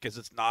Kaepernick because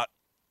it's not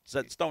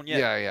set in stone yet.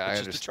 Yeah,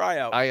 it's just a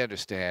tryout. I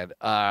understand.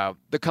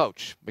 The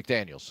coach,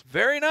 McDaniels.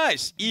 Very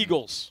nice.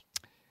 Eagles.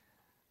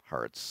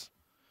 Hurts.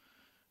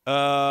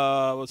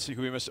 Let's see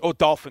who we missed. Oh,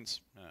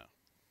 Dolphins. Yeah.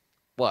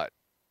 What?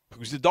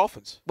 Who's the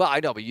Dolphins? Well,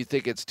 I know, but you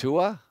think it's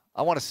Tua?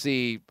 I want to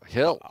see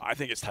Hill. I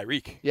think it's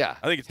Tyreek. Yeah.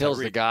 I think it's Hill's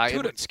Tyreek. the guy.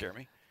 Tua doesn't scare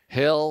me.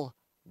 Hill,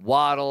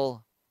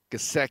 Waddle,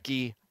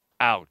 Gesicki,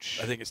 ouch.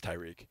 I think it's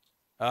Tyreek.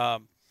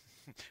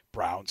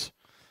 Browns.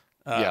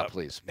 Yeah,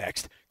 please.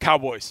 Next.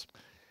 Cowboys.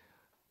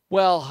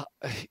 Well,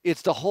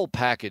 it's the whole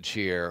package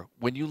here.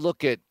 When you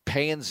look at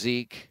paying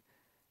Zeke,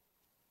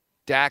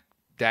 Dak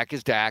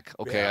is Dak.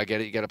 Okay, Yeah. I get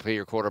it. You got to pay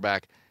your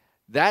quarterback.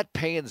 That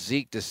paying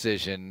Zeke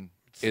decision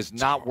is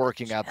not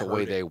working out the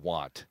way they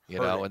want, you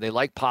know. And they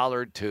like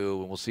Pollard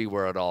too, and we'll see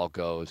where it all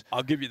goes.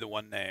 I'll give you the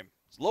one name.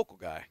 It's a local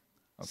guy.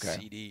 Okay.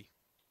 CD.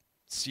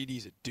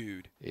 CD's a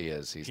dude. He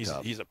is. He's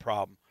tough. He's a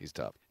problem. He's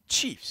tough.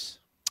 Chiefs.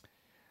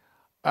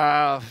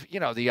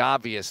 The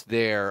obvious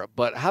there,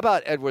 but how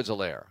about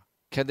Edwards-Helaire?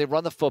 Can they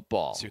run the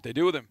football? See what they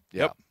do with him.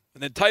 Yeah. Yep.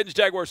 And then Titans,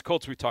 Jaguars,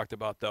 Colts, we talked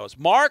about those.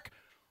 Mark,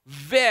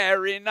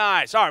 very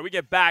nice. All right, we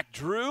get back.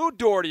 Drew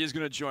Doherty is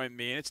going to join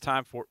me, and it's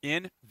time for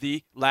In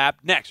the Lab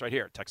next, right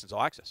here at Texans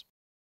All Access.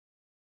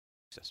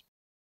 What's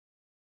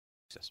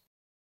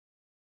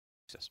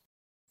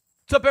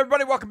up,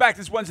 everybody? Welcome back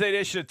to this Wednesday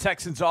edition of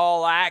Texans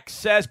All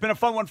Access. Been a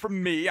fun one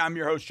from me. I'm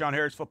your host, John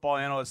Harris, football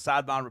analyst,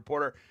 sideline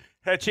reporter.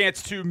 Had a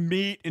chance to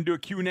meet and do a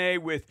Q&A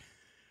with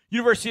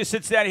University of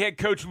Cincinnati head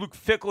coach Luke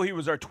Fickell. He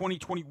was our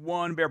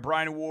 2021 Bear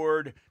Bryant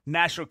Award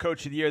National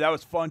Coach of the Year. That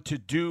was fun to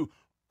do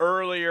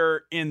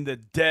earlier in the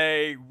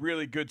day.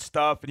 Really good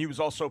stuff. And he was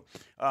also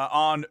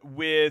on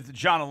with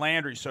John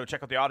Landry. So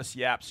check out the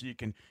Odyssey app so you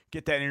can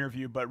get that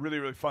interview. But really,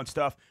 really fun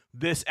stuff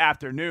this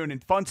afternoon.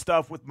 And fun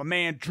stuff with my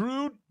man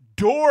Drew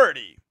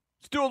Doherty.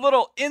 Let's do a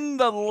little In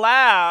the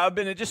Lab.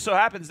 And it just so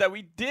happens that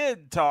we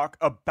did talk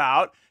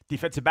about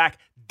defensive back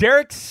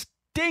Derek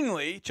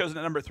Stingley, chosen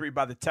at number 3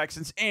 by the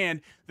Texans,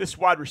 and this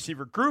wide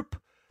receiver group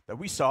that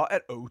we saw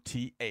at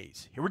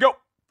OTAs. Here we go.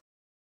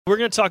 We're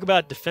going to talk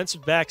about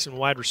defensive backs and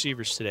wide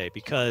receivers today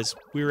because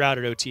we were out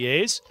at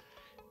OTAs.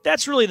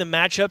 That's really the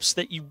matchups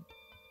that you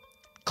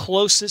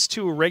closest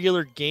to a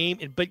regular game,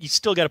 but you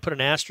still got to put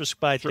an asterisk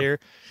by it there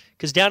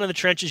because down in the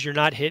trenches you're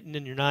not hitting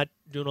and you're not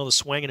doing all the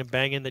swinging and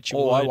banging that you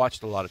would. I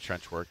watched a lot of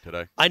trench work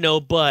today. I know,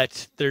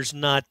 but there's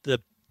not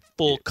the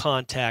full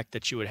contact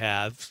that you would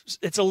have.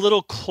 It's a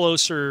little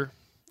closer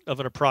of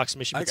an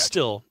approximation, but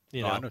still,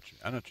 you know. I know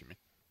what you mean.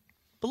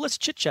 But let's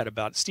chit-chat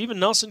about it. Steven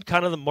Nelson,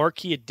 kind of the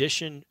marquee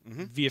addition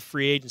via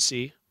free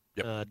agency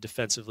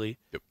defensively.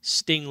 Yep.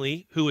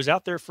 Stingley, who was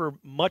out there for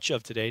much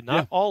of today,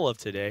 not all of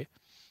today,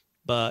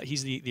 but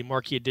he's the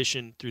marquee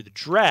addition through the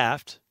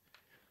draft.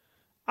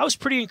 I was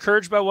pretty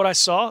encouraged by what I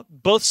saw.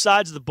 Both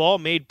sides of the ball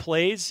made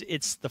plays.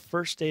 It's the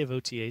first day of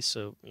OTA,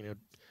 so,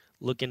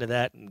 look into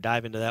that and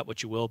dive into that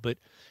what you will. But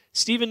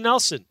Steven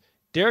Nelson,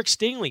 Derek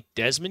Stingley,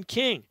 Desmond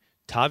King,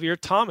 Tavier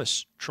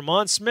Thomas,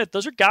 Tremont Smith,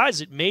 those are guys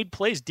that made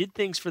plays, did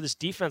things for this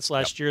defense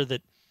last year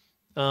that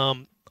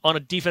on a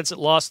defense that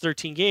lost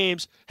 13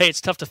 games, hey,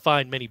 it's tough to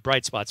find many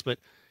bright spots, but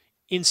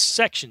in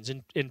sections,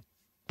 in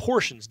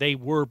portions, they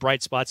were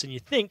bright spots, and you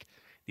think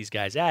these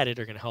guys added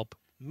are going to help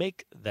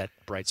make that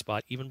bright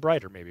spot even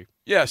brighter maybe.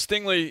 Yeah,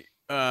 Stingley,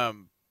 I've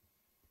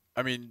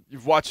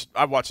watched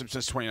him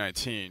since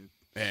 2019,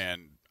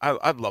 and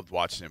I've loved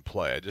watching him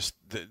play. Just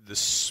the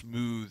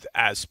smooth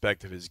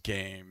aspect of his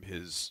game,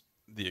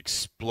 the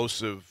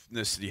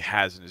explosiveness that he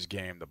has in his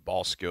game, the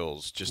ball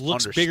skills, just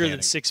looks bigger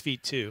than 6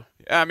 feet too.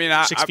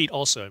 6 feet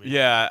also.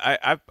 Yeah,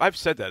 I've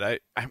said that.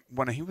 I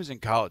when he was in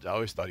college, I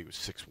always thought he was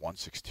 6'1",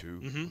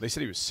 6'2". They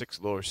said he was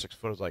 6 lower 6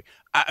 foot. I was like,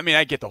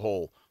 I get the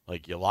whole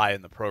like you lie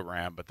in the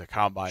program, but the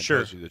combine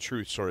tells you the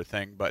truth sort of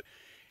thing. But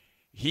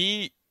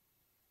he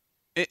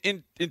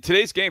in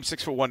today's game,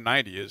 6'1",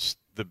 190 is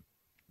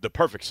the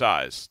perfect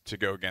size to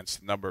go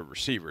against a number of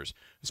receivers,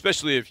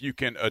 especially if you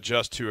can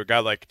adjust to a guy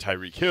like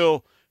Tyreek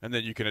Hill. And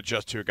then you can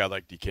adjust to a guy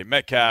like DK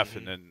Metcalf,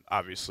 and then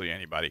obviously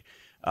anybody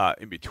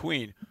in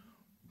between.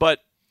 But,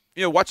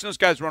 watching those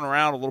guys run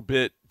around a little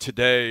bit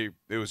today,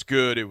 it was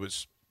good. It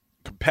was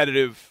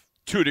competitive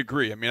to a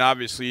degree.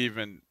 Obviously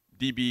even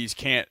DBs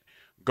can't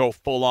go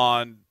full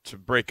on to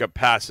break up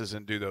passes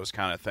and do those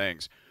kind of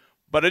things.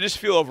 But I just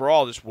feel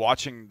overall, just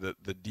watching the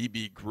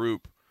DB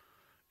group,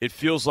 it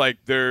feels like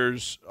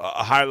there's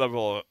a high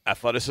level of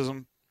athleticism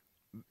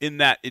in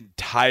that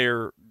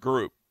entire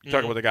group. You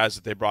talk about the guys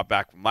that they brought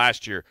back from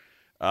last year.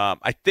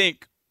 I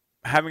think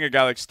having a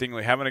guy like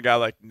Stingley, having a guy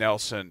like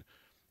Nelson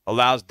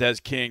allows Des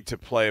King to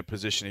play a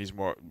position he's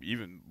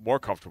even more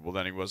comfortable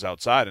than he was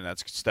outside, and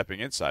that's stepping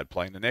inside,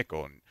 playing the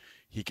nickel. And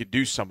he could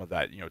do some of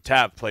that. You know,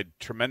 Tav played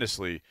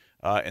tremendously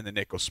in the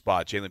nickel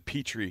spot. Jalen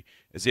Petrie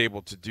is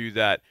able to do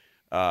that.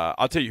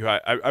 I'll tell you who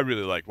I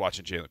really like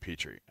watching Jalen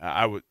Petrie.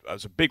 I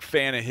was a big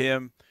fan of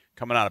him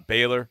coming out of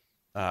Baylor.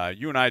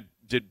 You and I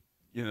did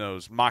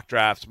those mock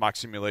drafts, mock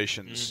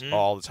simulations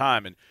all the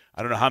time, and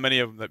I don't know how many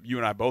of them that you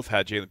and I both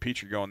had Jalen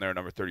Petrie going there,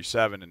 number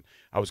 37, and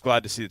I was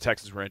glad to see the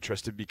Texans were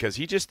interested because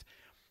he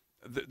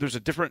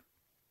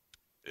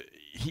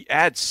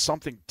adds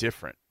something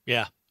different.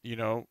 Yeah.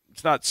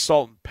 It's not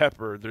salt and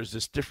pepper. There's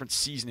this different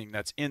seasoning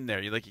that's in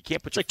there. You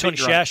can't put your finger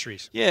Tony on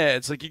it. Yeah,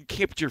 it's like you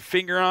can't put your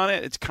finger on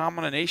it. It's a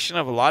combination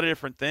of a lot of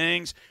different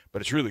things,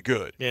 but it's really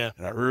good. Yeah.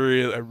 And I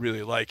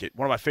really like it.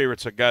 One of my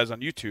favorites guys on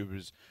YouTube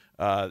is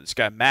this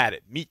guy Matt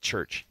at Meat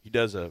Church. He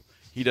does a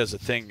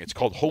thing. It's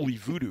called Holy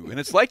Voodoo,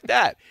 and it's like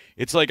that.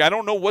 It's like I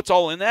don't know what's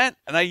all in that,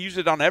 and I use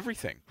it on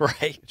everything.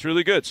 Right. It's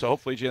really good. So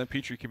hopefully Jalen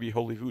Petrie can be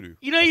Holy Voodoo.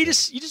 You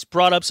just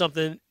brought up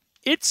something.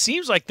 It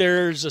seems like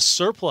there's a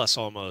surplus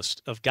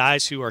almost of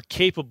guys who are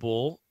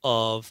capable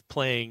of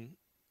playing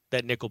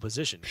that nickel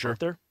position. Sure.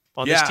 Aren't there?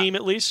 On this team,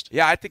 at least.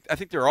 Yeah, I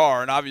think there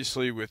are, and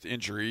obviously with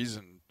injuries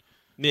and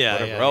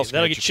whatever else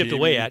that'll get chipped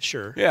away at.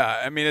 Sure.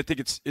 Yeah, I mean, I think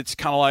it's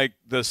kind of like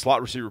the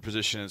slot receiver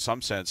position in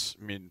some sense.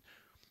 I mean,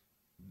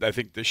 I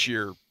think this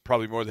year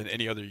probably more than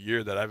any other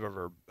year that I've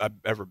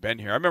ever been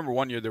here. I remember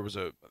one year there was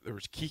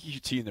Kiki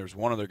T and there was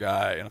one other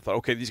guy, and I thought,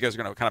 okay, these guys are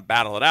going to kind of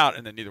battle it out,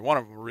 and then neither one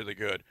of them were really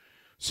good.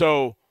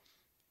 So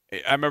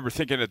I remember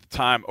thinking at the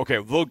time,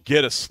 okay, they'll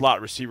get a slot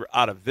receiver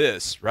out of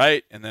this,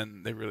 right? And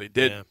then they really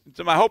did. Yeah.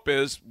 So my hope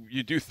is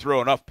you do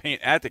throw enough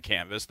paint at the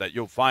canvas that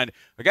you'll find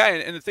a guy.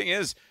 And the thing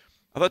is,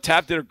 I thought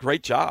Tav did a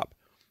great job.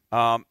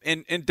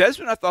 And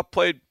Desmond, I thought,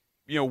 played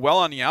well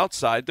on the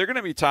outside. There are going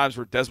to be times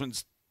where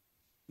Desmond's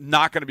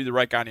not going to be the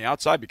right guy on the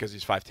outside because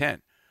he's 5'10".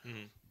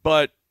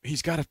 But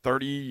he's got a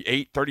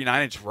 38,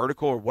 39-inch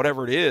vertical or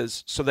whatever it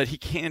is so that he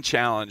can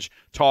challenge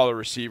taller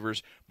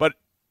receivers. But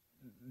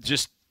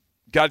just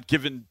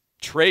God-given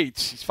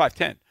traits, he's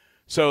 5'10".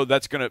 So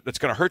that's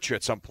gonna hurt you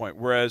at some point.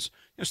 Whereas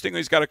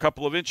Stingley's got a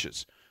couple of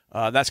inches.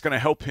 That's going to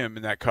help him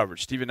in that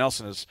coverage. Steven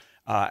Nelson is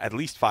at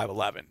least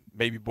 5'11",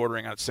 maybe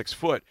bordering on 6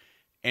 foot.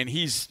 And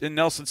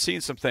Nelson's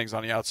seen some things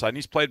on the outside, and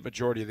he's played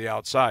majority of the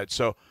outside.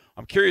 So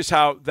I'm curious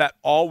how that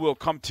all will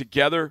come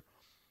together.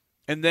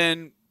 And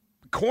then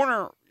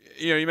corner,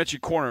 you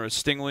mentioned corner with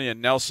Stingley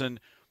and Nelson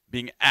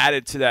being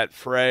added to that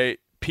fray,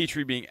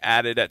 Petrie being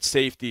added at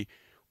safety.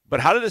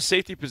 But how did the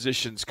safety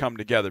positions come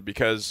together?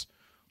 Because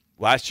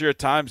last year at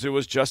times it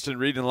was Justin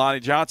Reed and Lonnie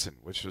Johnson,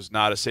 which was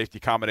not a safety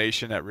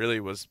combination that really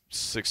was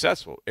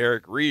successful.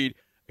 Justin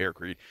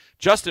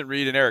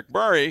Reed and Eric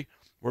Murray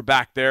were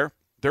back there.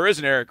 There is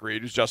an Eric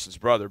Reed, who's Justin's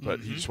brother,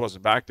 but he just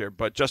wasn't back there.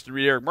 But Justin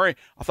Reed, Eric Murray,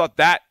 I thought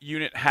that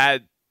unit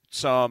had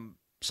some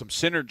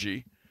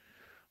synergy.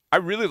 I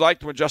really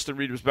liked when Justin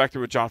Reed was back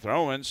there with Jonathan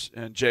Owens,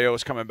 and J.O.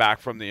 was coming back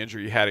from the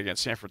injury he had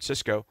against San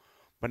Francisco.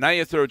 But now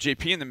you throw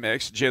JP in the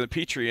mix, Jalen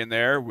Petrie in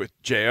there with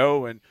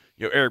J.O., and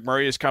Eric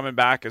Murray is coming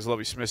back, as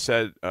Lovie Smith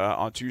said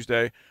on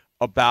Tuesday,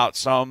 about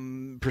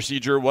some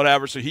procedure,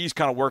 whatever. So he's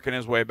kind of working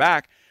his way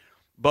back.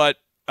 But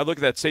I look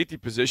at that safety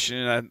position,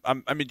 and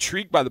I'm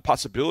intrigued by the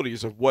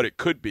possibilities of what it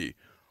could be.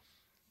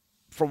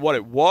 From what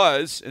it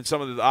was and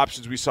some of the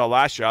options we saw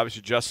last year,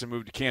 obviously Justin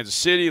moved to Kansas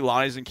City.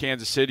 Lonnie's in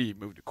Kansas City. He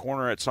moved to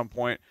corner at some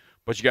point.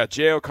 But you got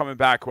J.O. coming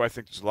back, who I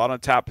think there's a lot of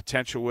untapped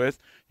potential with.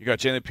 You got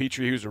Jalen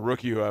Petrie, who's a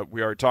rookie, who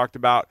we already talked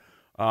about.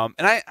 And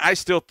I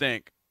still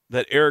think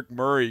that Eric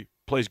Murray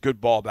plays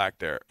good ball back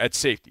there at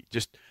safety.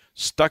 Just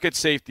stuck at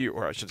safety,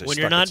 or I should say when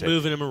you're not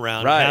moving him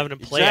around, right, having him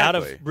play out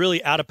of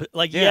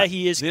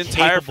he is the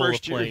entire capable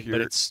first of playing, year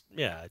but it's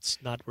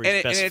not where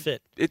he's best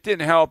fit. It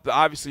didn't help.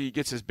 Obviously, he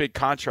gets his big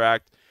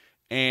contract,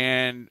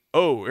 and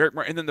Eric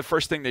Murray, and then the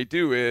first thing they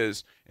do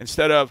is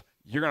instead of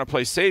you're going to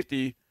play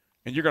safety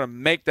and you're going to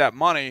make that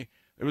money,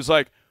 it was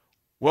like,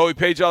 well, we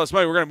paid you all this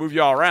money, we're going to move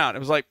you all around. It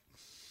was like,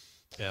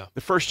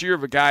 the first year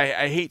of a guy,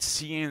 I hate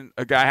seeing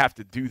a guy have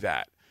to do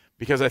that.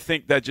 Because I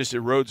think that just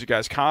erodes a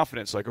guy's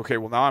confidence. Like, okay,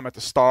 well, now I'm at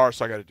the star,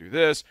 so I got to do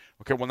this.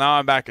 Okay, well, now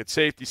I'm back at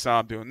safety, so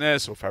I'm doing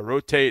this. So if I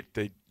rotate,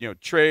 they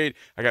trade,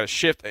 I got to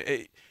shift.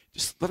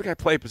 Just let a guy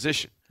play a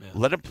position. Yeah.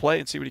 Let him play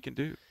and see what he can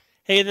do.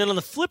 Hey, and then on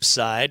the flip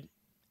side,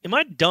 am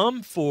I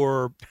dumb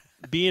for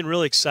being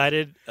really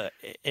excited?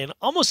 And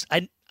almost,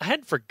 I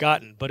hadn't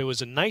forgotten, but it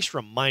was a nice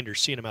reminder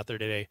seeing him out there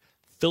today.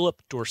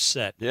 Philip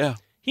Dorsett. Yeah.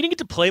 He didn't get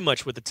to play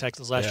much with the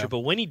Texans last year, but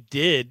when he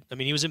did, I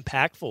mean, he was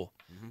impactful.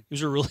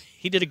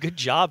 He did a good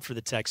job for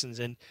the Texans,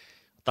 and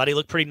I thought he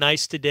looked pretty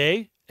nice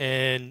today.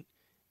 And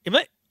am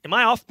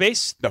I off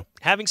base? No.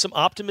 Having some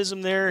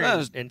optimism there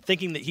and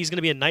thinking that he's going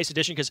to be a nice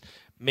addition because,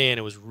 man,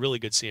 it was really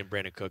good seeing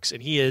Brandon Cooks,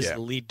 and he is the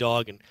lead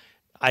dog. And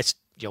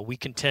we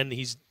contend that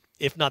he's,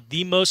 if not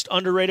the most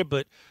underrated,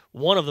 but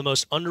one of the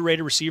most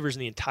underrated receivers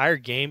in the entire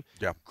game.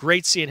 Yeah.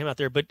 Great seeing him out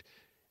there. But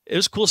it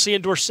was cool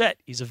seeing Dorsett.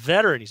 He's a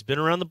veteran. He's been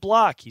around the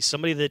block. He's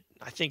somebody that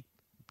I think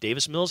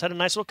Davis Mills had a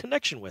nice little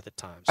connection with at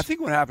times. I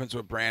think what happens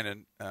with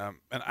Brandon, and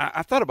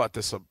I thought about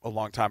this a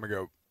long time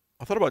ago.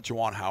 I thought about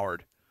Juwan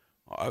Howard,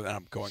 and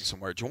I'm going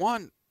somewhere.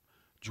 Juwan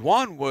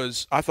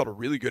was, I thought, a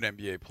really good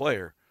NBA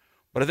player,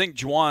 but I think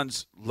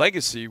Juwan's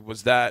legacy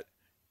was that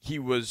he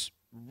was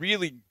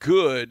really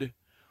good,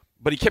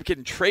 but he kept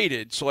getting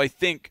traded. So I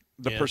think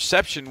the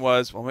perception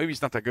was, well, maybe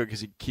he's not that good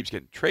because he keeps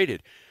getting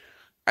traded.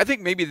 I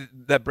think maybe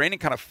that Brandon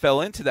kind of fell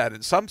into that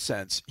in some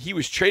sense. He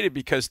was traded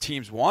because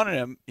teams wanted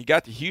him. He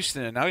got to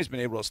Houston, and now he's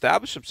been able to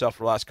establish himself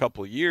for the last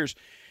couple of years.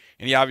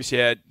 And he obviously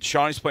had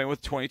Shawnee's playing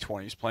with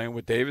 2020. He's playing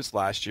with Davis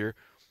last year.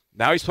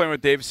 Now he's playing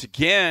with Davis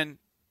again.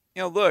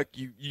 You know, look,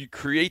 you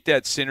create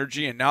that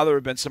synergy, and now there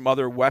have been some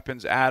other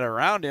weapons added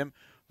around him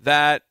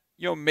that,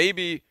 you know,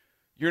 maybe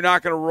you're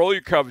not going to roll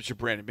your coverage to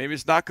Brandon. Maybe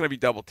it's not going to be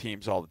double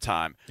teams all the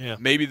time. Yeah.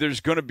 Maybe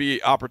there's going to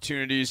be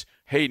opportunities.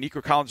 Hey,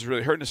 Nico Collins is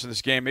really hurting us in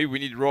this game. Maybe we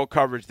need to roll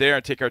coverage there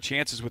and take our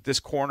chances with this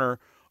corner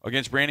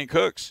against Brandon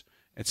Cooks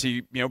and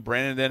see, you know,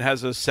 Brandon then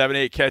has a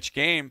 7-8 catch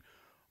game.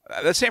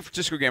 That San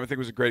Francisco game, I think,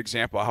 was a great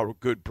example of how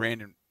good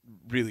Brandon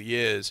really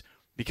is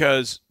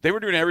because they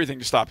were doing everything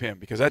to stop him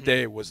because that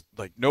day it was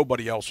like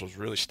nobody else was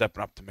really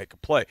stepping up to make a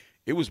play.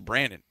 It was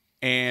Brandon.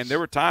 And there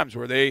were times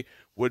where they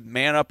would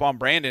man up on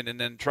Brandon and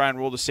then try and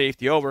roll the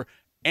safety over,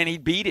 and he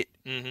beat it.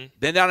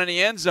 Then down in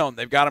the end zone,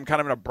 they've got him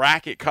kind of in a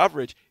bracket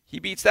coverage. He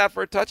beats that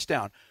for a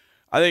touchdown.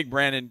 I think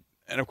Brandon,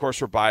 and of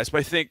course we're biased, but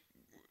I think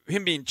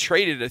him being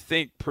traded, I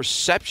think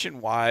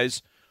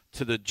perception-wise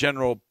to the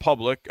general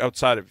public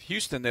outside of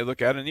Houston, they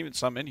look at it, and even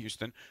some in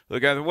Houston,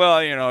 look at it,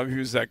 well, you know, if he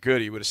was that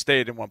good, he would have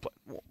stayed in one place.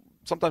 Well,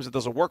 sometimes it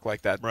doesn't work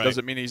like that. Right. It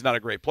doesn't mean he's not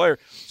a great player.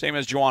 Same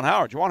as Juwan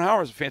Howard. Juwan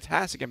Howard is a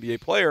fantastic NBA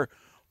player,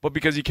 but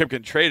because he kept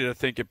getting traded, I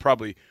think it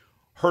probably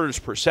hurt his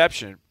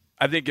perception.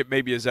 I think it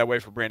maybe is that way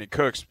for Brandon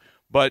Cooks.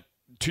 But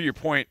to your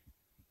point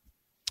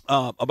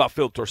about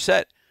Phillip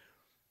Dorsett,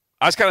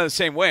 I was kind of the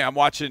same way. I'm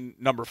watching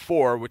number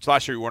 4, which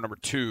last year we wore number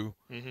 2.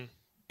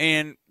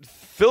 And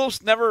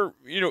Phil's never,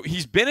 you know,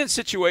 he's been in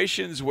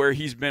situations where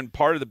he's been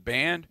part of the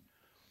band,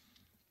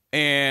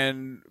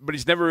 but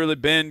he's never really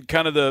been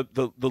kind of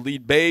the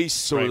lead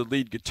bass or the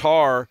lead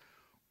guitar.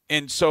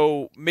 And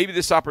so maybe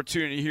this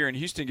opportunity here in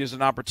Houston gives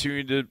an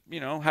opportunity to, you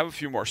know, have a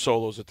few more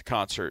solos at the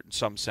concert in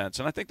some sense.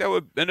 And I think that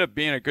would end up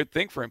being a good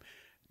thing for him.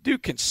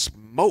 Dude can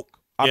smoke.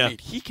 I mean,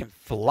 he can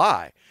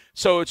fly.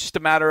 So it's just a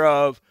matter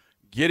of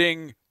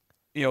getting,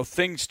 you know,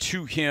 things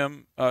to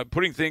him,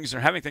 putting things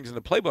or having things in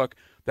the playbook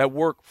that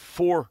work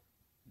for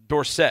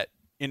Dorsett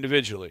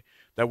individually,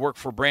 that work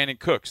for Brandon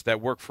Cooks,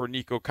 that work for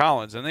Nico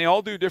Collins. And they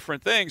all do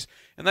different things,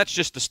 and that's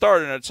just the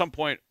start. And at some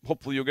point,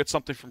 hopefully you'll get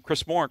something from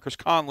Chris Moore and Chris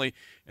Conley,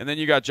 and then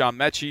you got John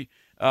Mechie.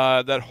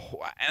 And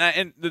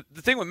the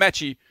thing with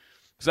Mechie,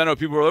 because I know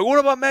people are like, what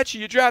about Mechie?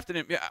 You drafted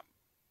him. Yeah,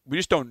 we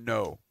just don't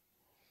know.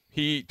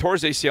 He tore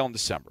his ACL in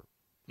December.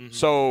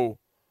 So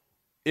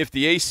if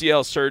the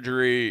ACL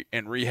surgery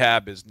and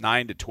rehab is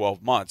 9 to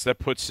 12 months, that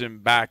puts him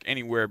back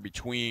anywhere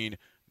between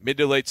mid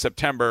to late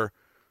September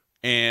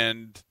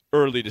and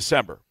early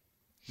December.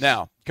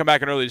 Now, come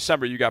back in early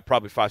December, you got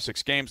probably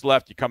 5-6 games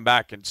left. You come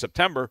back in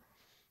September,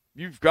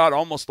 you've got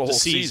almost the whole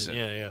season.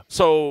 Yeah.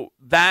 So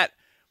that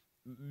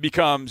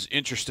becomes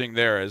interesting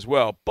there as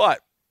well.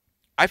 But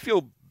I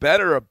feel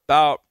better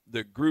about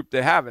the group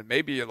they have, and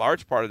maybe a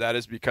large part of that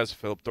is because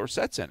Phillip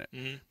Dorsett's in it,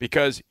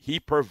 because he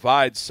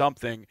provides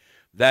something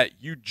that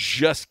you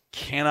just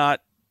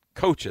cannot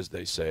coach, as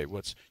they say.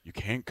 You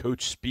can't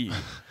coach speed.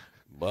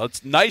 Well,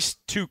 it's nice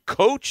to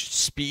coach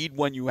speed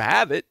when you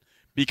have it,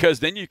 because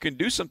then you can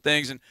do some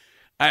things. And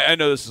I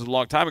know this is a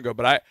long time ago,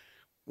 but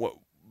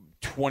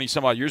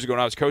 20-some-odd years ago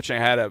when I was coaching, I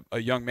had a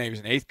young man. He was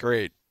in 8th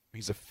grade.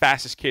 He's the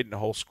fastest kid in the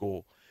whole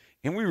school.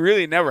 And we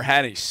really never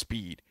had any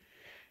speed.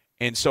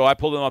 And so I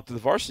pulled him up to the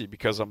varsity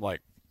because I'm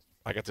like,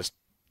 I got this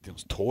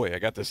toy. I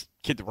got this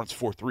kid that runs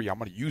 4.3. I'm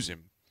going to use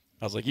him.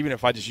 I was like, even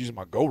if I just use him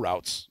on go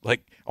routes,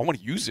 like, I want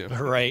to use him.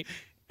 Right.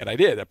 And I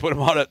did. I put him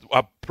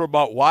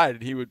out wide,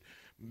 and he would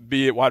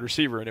be at wide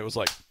receiver, and it was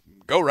like,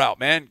 go route,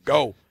 man,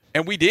 go.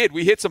 And we did.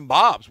 We hit some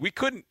bombs.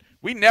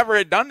 We never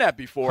had done that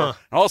before. And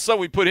all of a sudden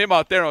we put him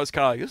out there, and I was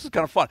kind of like, this is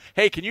kind of fun.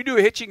 Hey, can you do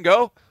a hitch and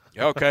go?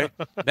 Yeah, okay.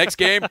 Next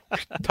game,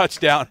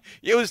 touchdown.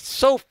 It was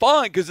so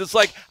fun because it's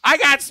like, I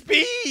got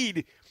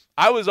speed.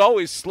 I was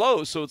always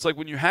slow, so it's like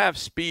when you have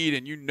speed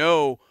and you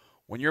know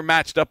when you're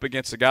matched up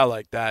against a guy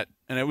like that,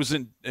 and it was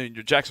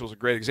Jackson was a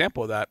great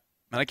example of that,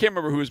 and I can't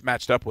remember who was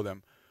matched up with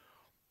him,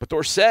 but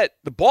Dorsett,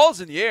 the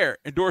ball's in the air,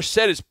 and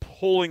Dorsett is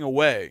pulling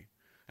away.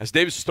 As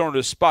Davis is throwing to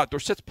the spot,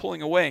 Dorsett's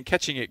pulling away and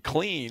catching it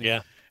clean.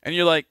 Yeah. And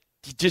you're like,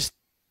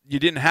 you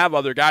didn't have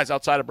other guys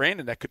outside of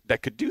Brandon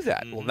that could do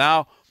that. Well,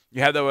 now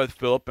you have that with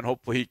Phillip, and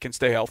hopefully he can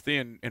stay healthy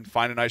and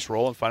find a nice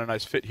role and find a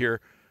nice fit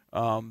here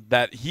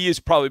that he has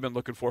probably been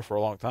looking for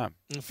a long time.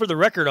 And for the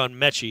record on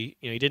Mechie,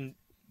 he didn't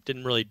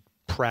really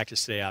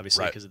practice today,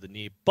 obviously, because of the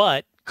knee.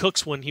 But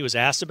Cooks, when he was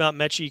asked about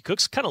Mechie,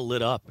 Cooks kind of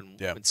lit up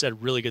and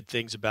said really good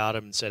things about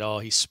him and said, oh,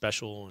 he's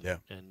special.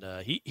 And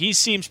he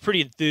seems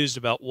pretty enthused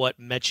about what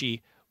Mechie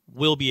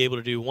will be able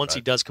to do once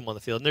he does come on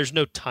the field. And there's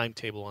no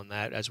timetable on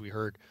that, as we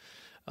heard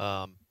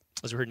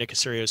Nick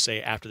Caserio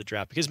say after the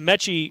draft. Because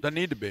Mechie – Doesn't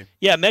need to be.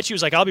 Yeah, Mechie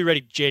was like, I'll be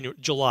ready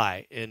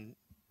July. And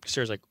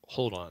Caserio's like,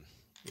 hold on.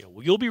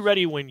 You'll be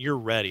ready when you're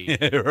ready,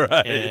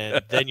 right.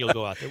 And then you'll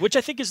go out there. Which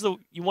I think is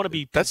you want to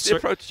be. That's the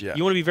approach. Yeah.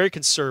 You want to be very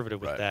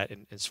conservative with Right. that,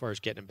 and as far as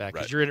getting him back,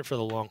 because Right. you're in it for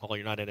the long haul.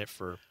 You're not in it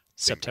for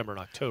September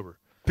and October.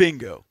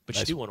 Bingo. But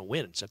you do want to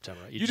win in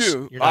September. Right? You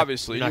do,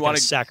 obviously. You're not You going wanna-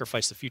 to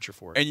sacrifice the future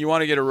for it. And you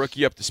want to get a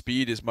rookie up to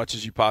speed as much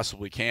as you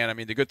possibly can. I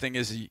mean, the good thing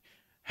is he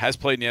has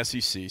played in the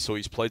SEC, so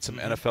he's played some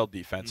NFL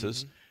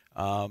defenses.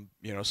 Some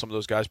of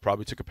those guys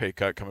probably took a pay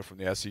cut coming from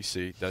the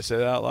SEC. Did I say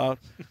that out loud?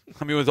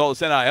 I mean, with all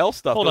this NIL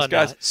stuff, Hold those on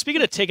guys. now.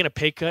 Speaking of taking a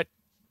pay cut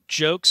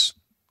jokes,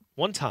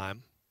 one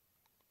time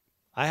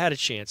I had a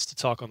chance to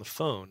talk on the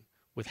phone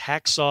with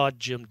Hacksaw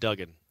Jim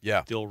Duggan,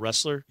 Yeah. the old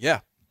wrestler. Yeah.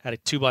 Had a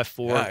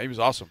 2x4. Yeah, he was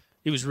awesome.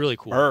 He was really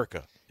cool.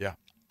 America. Yeah,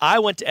 I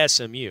went to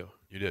SMU.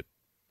 you did.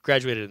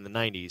 Graduated in the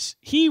 90s.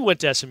 He went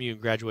to SMU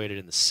and graduated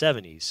in the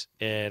 70s.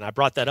 And I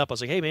brought that up. I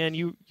was like, hey, man,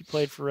 you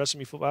played for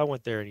SMU football. I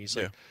went there. And he's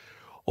like,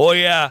 oh,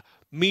 yeah,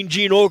 Mean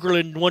Gene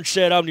Okerlund once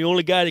said I'm the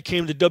only guy that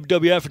came to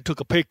WWF and took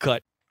a pay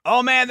cut.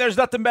 Oh, man, there's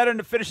nothing better than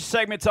to finish the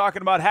segment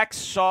talking about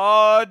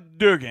Hacksaw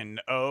Duggan.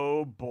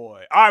 Oh,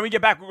 boy. All right, we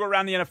get back. We'll go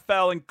around the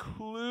NFL,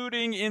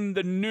 including in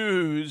the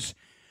news,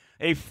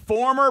 a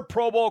former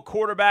Pro Bowl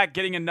quarterback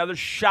getting another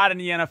shot in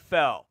the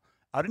NFL.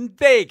 Out in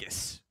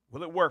Vegas.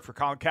 Will it work for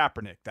Colin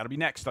Kaepernick? That'll be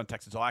next on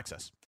Texans All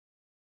Access.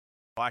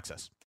 All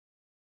Access.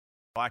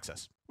 All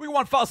Access. We got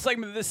one final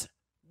segment of this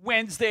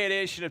Wednesday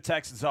edition of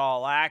Texans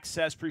All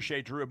Access.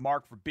 Appreciate Drew and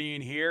Mark for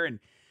being here and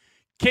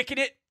kicking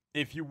it,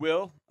 if you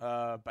will.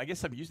 I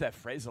guess I've used that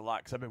phrase a lot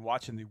because I've been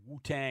watching the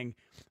Wu-Tang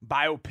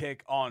biopic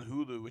on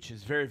Hulu, which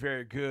is very,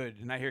 very good.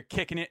 And I hear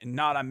kicking it and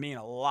not I mean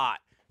a lot.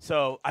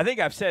 So I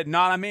think I've said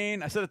not I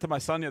mean. I said it to my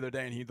son the other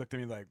day, and he looked at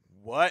me like,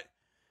 what?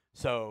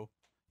 So,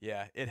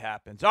 yeah, it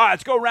happens. All right,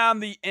 let's go around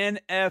the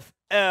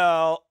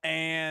NFL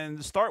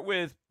and start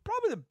with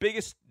probably the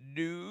biggest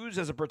news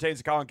as it pertains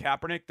to Colin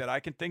Kaepernick that I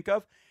can think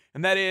of,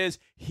 and that is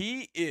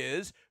he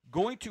is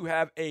going to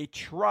have a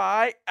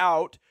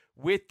tryout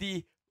with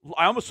I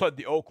almost said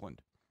the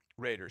Oakland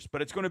Raiders,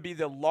 but it's going to be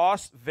the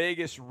Las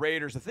Vegas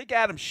Raiders. I think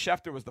Adam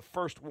Schefter was the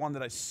first one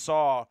that I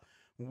saw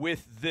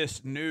with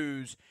this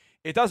news.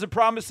 It doesn't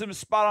promise him a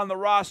spot on the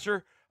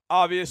roster,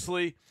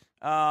 obviously,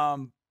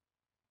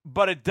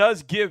 but it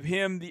does give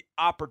him the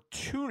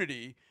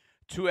opportunity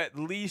to at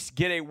least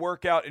get a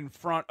workout in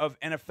front of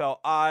NFL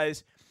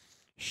eyes.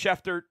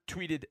 Schefter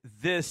tweeted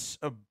this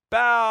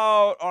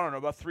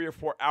about 3 or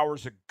 4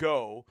 hours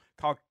ago.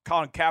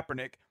 Colin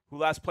Kaepernick, who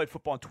last played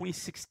football in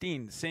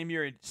 2016, the same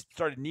year he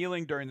started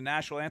kneeling during the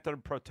national anthem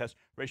to protest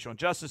racial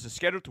injustice, is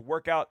scheduled to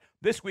work out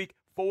this week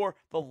for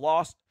the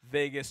Las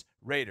Vegas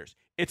Raiders.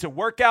 It's a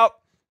workout.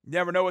 You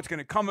never know what's going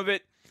to come of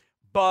it,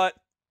 but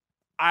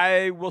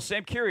I will say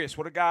I'm curious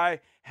what a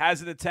guy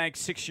has in the tank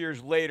 6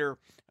 years later,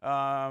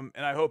 and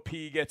I hope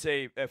he gets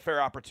a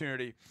fair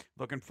opportunity.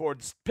 Looking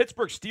forward.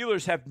 Pittsburgh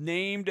Steelers have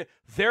named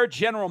their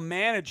general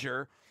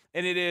manager,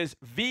 and it is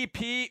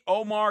VP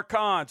Omar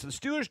Khan. So the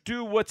Steelers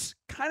do what's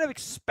kind of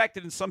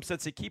expected in some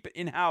sense. They keep it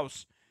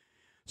in-house.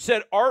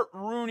 Said Art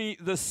Rooney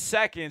II,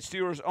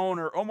 Steelers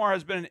owner, Omar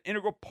has been an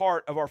integral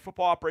part of our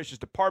football operations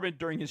department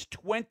during his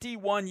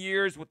 21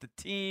 years with the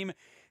team,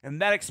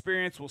 and that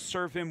experience will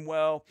serve him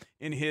well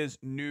in his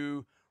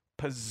new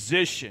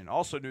position.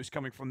 Also news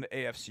coming from the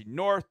AFC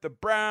North. The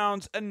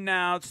Browns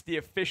announced the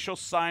official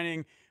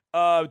signing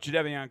of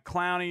Jadeveon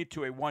Clowney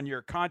to a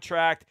 1-year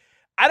contract.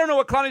 I don't know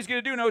what Clowney's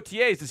going to do in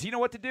OTAs. Does he know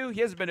what to do?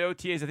 He hasn't been to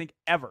OTAs, I think,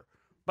 ever.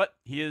 But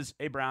he is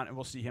a Brown, and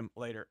we'll see him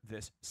later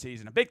this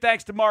season. A big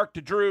thanks to Mark,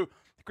 to Drew,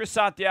 to Chris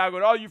Santiago,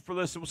 and all you for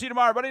listening. We'll see you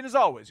tomorrow, everybody. And as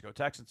always, go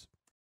Texans.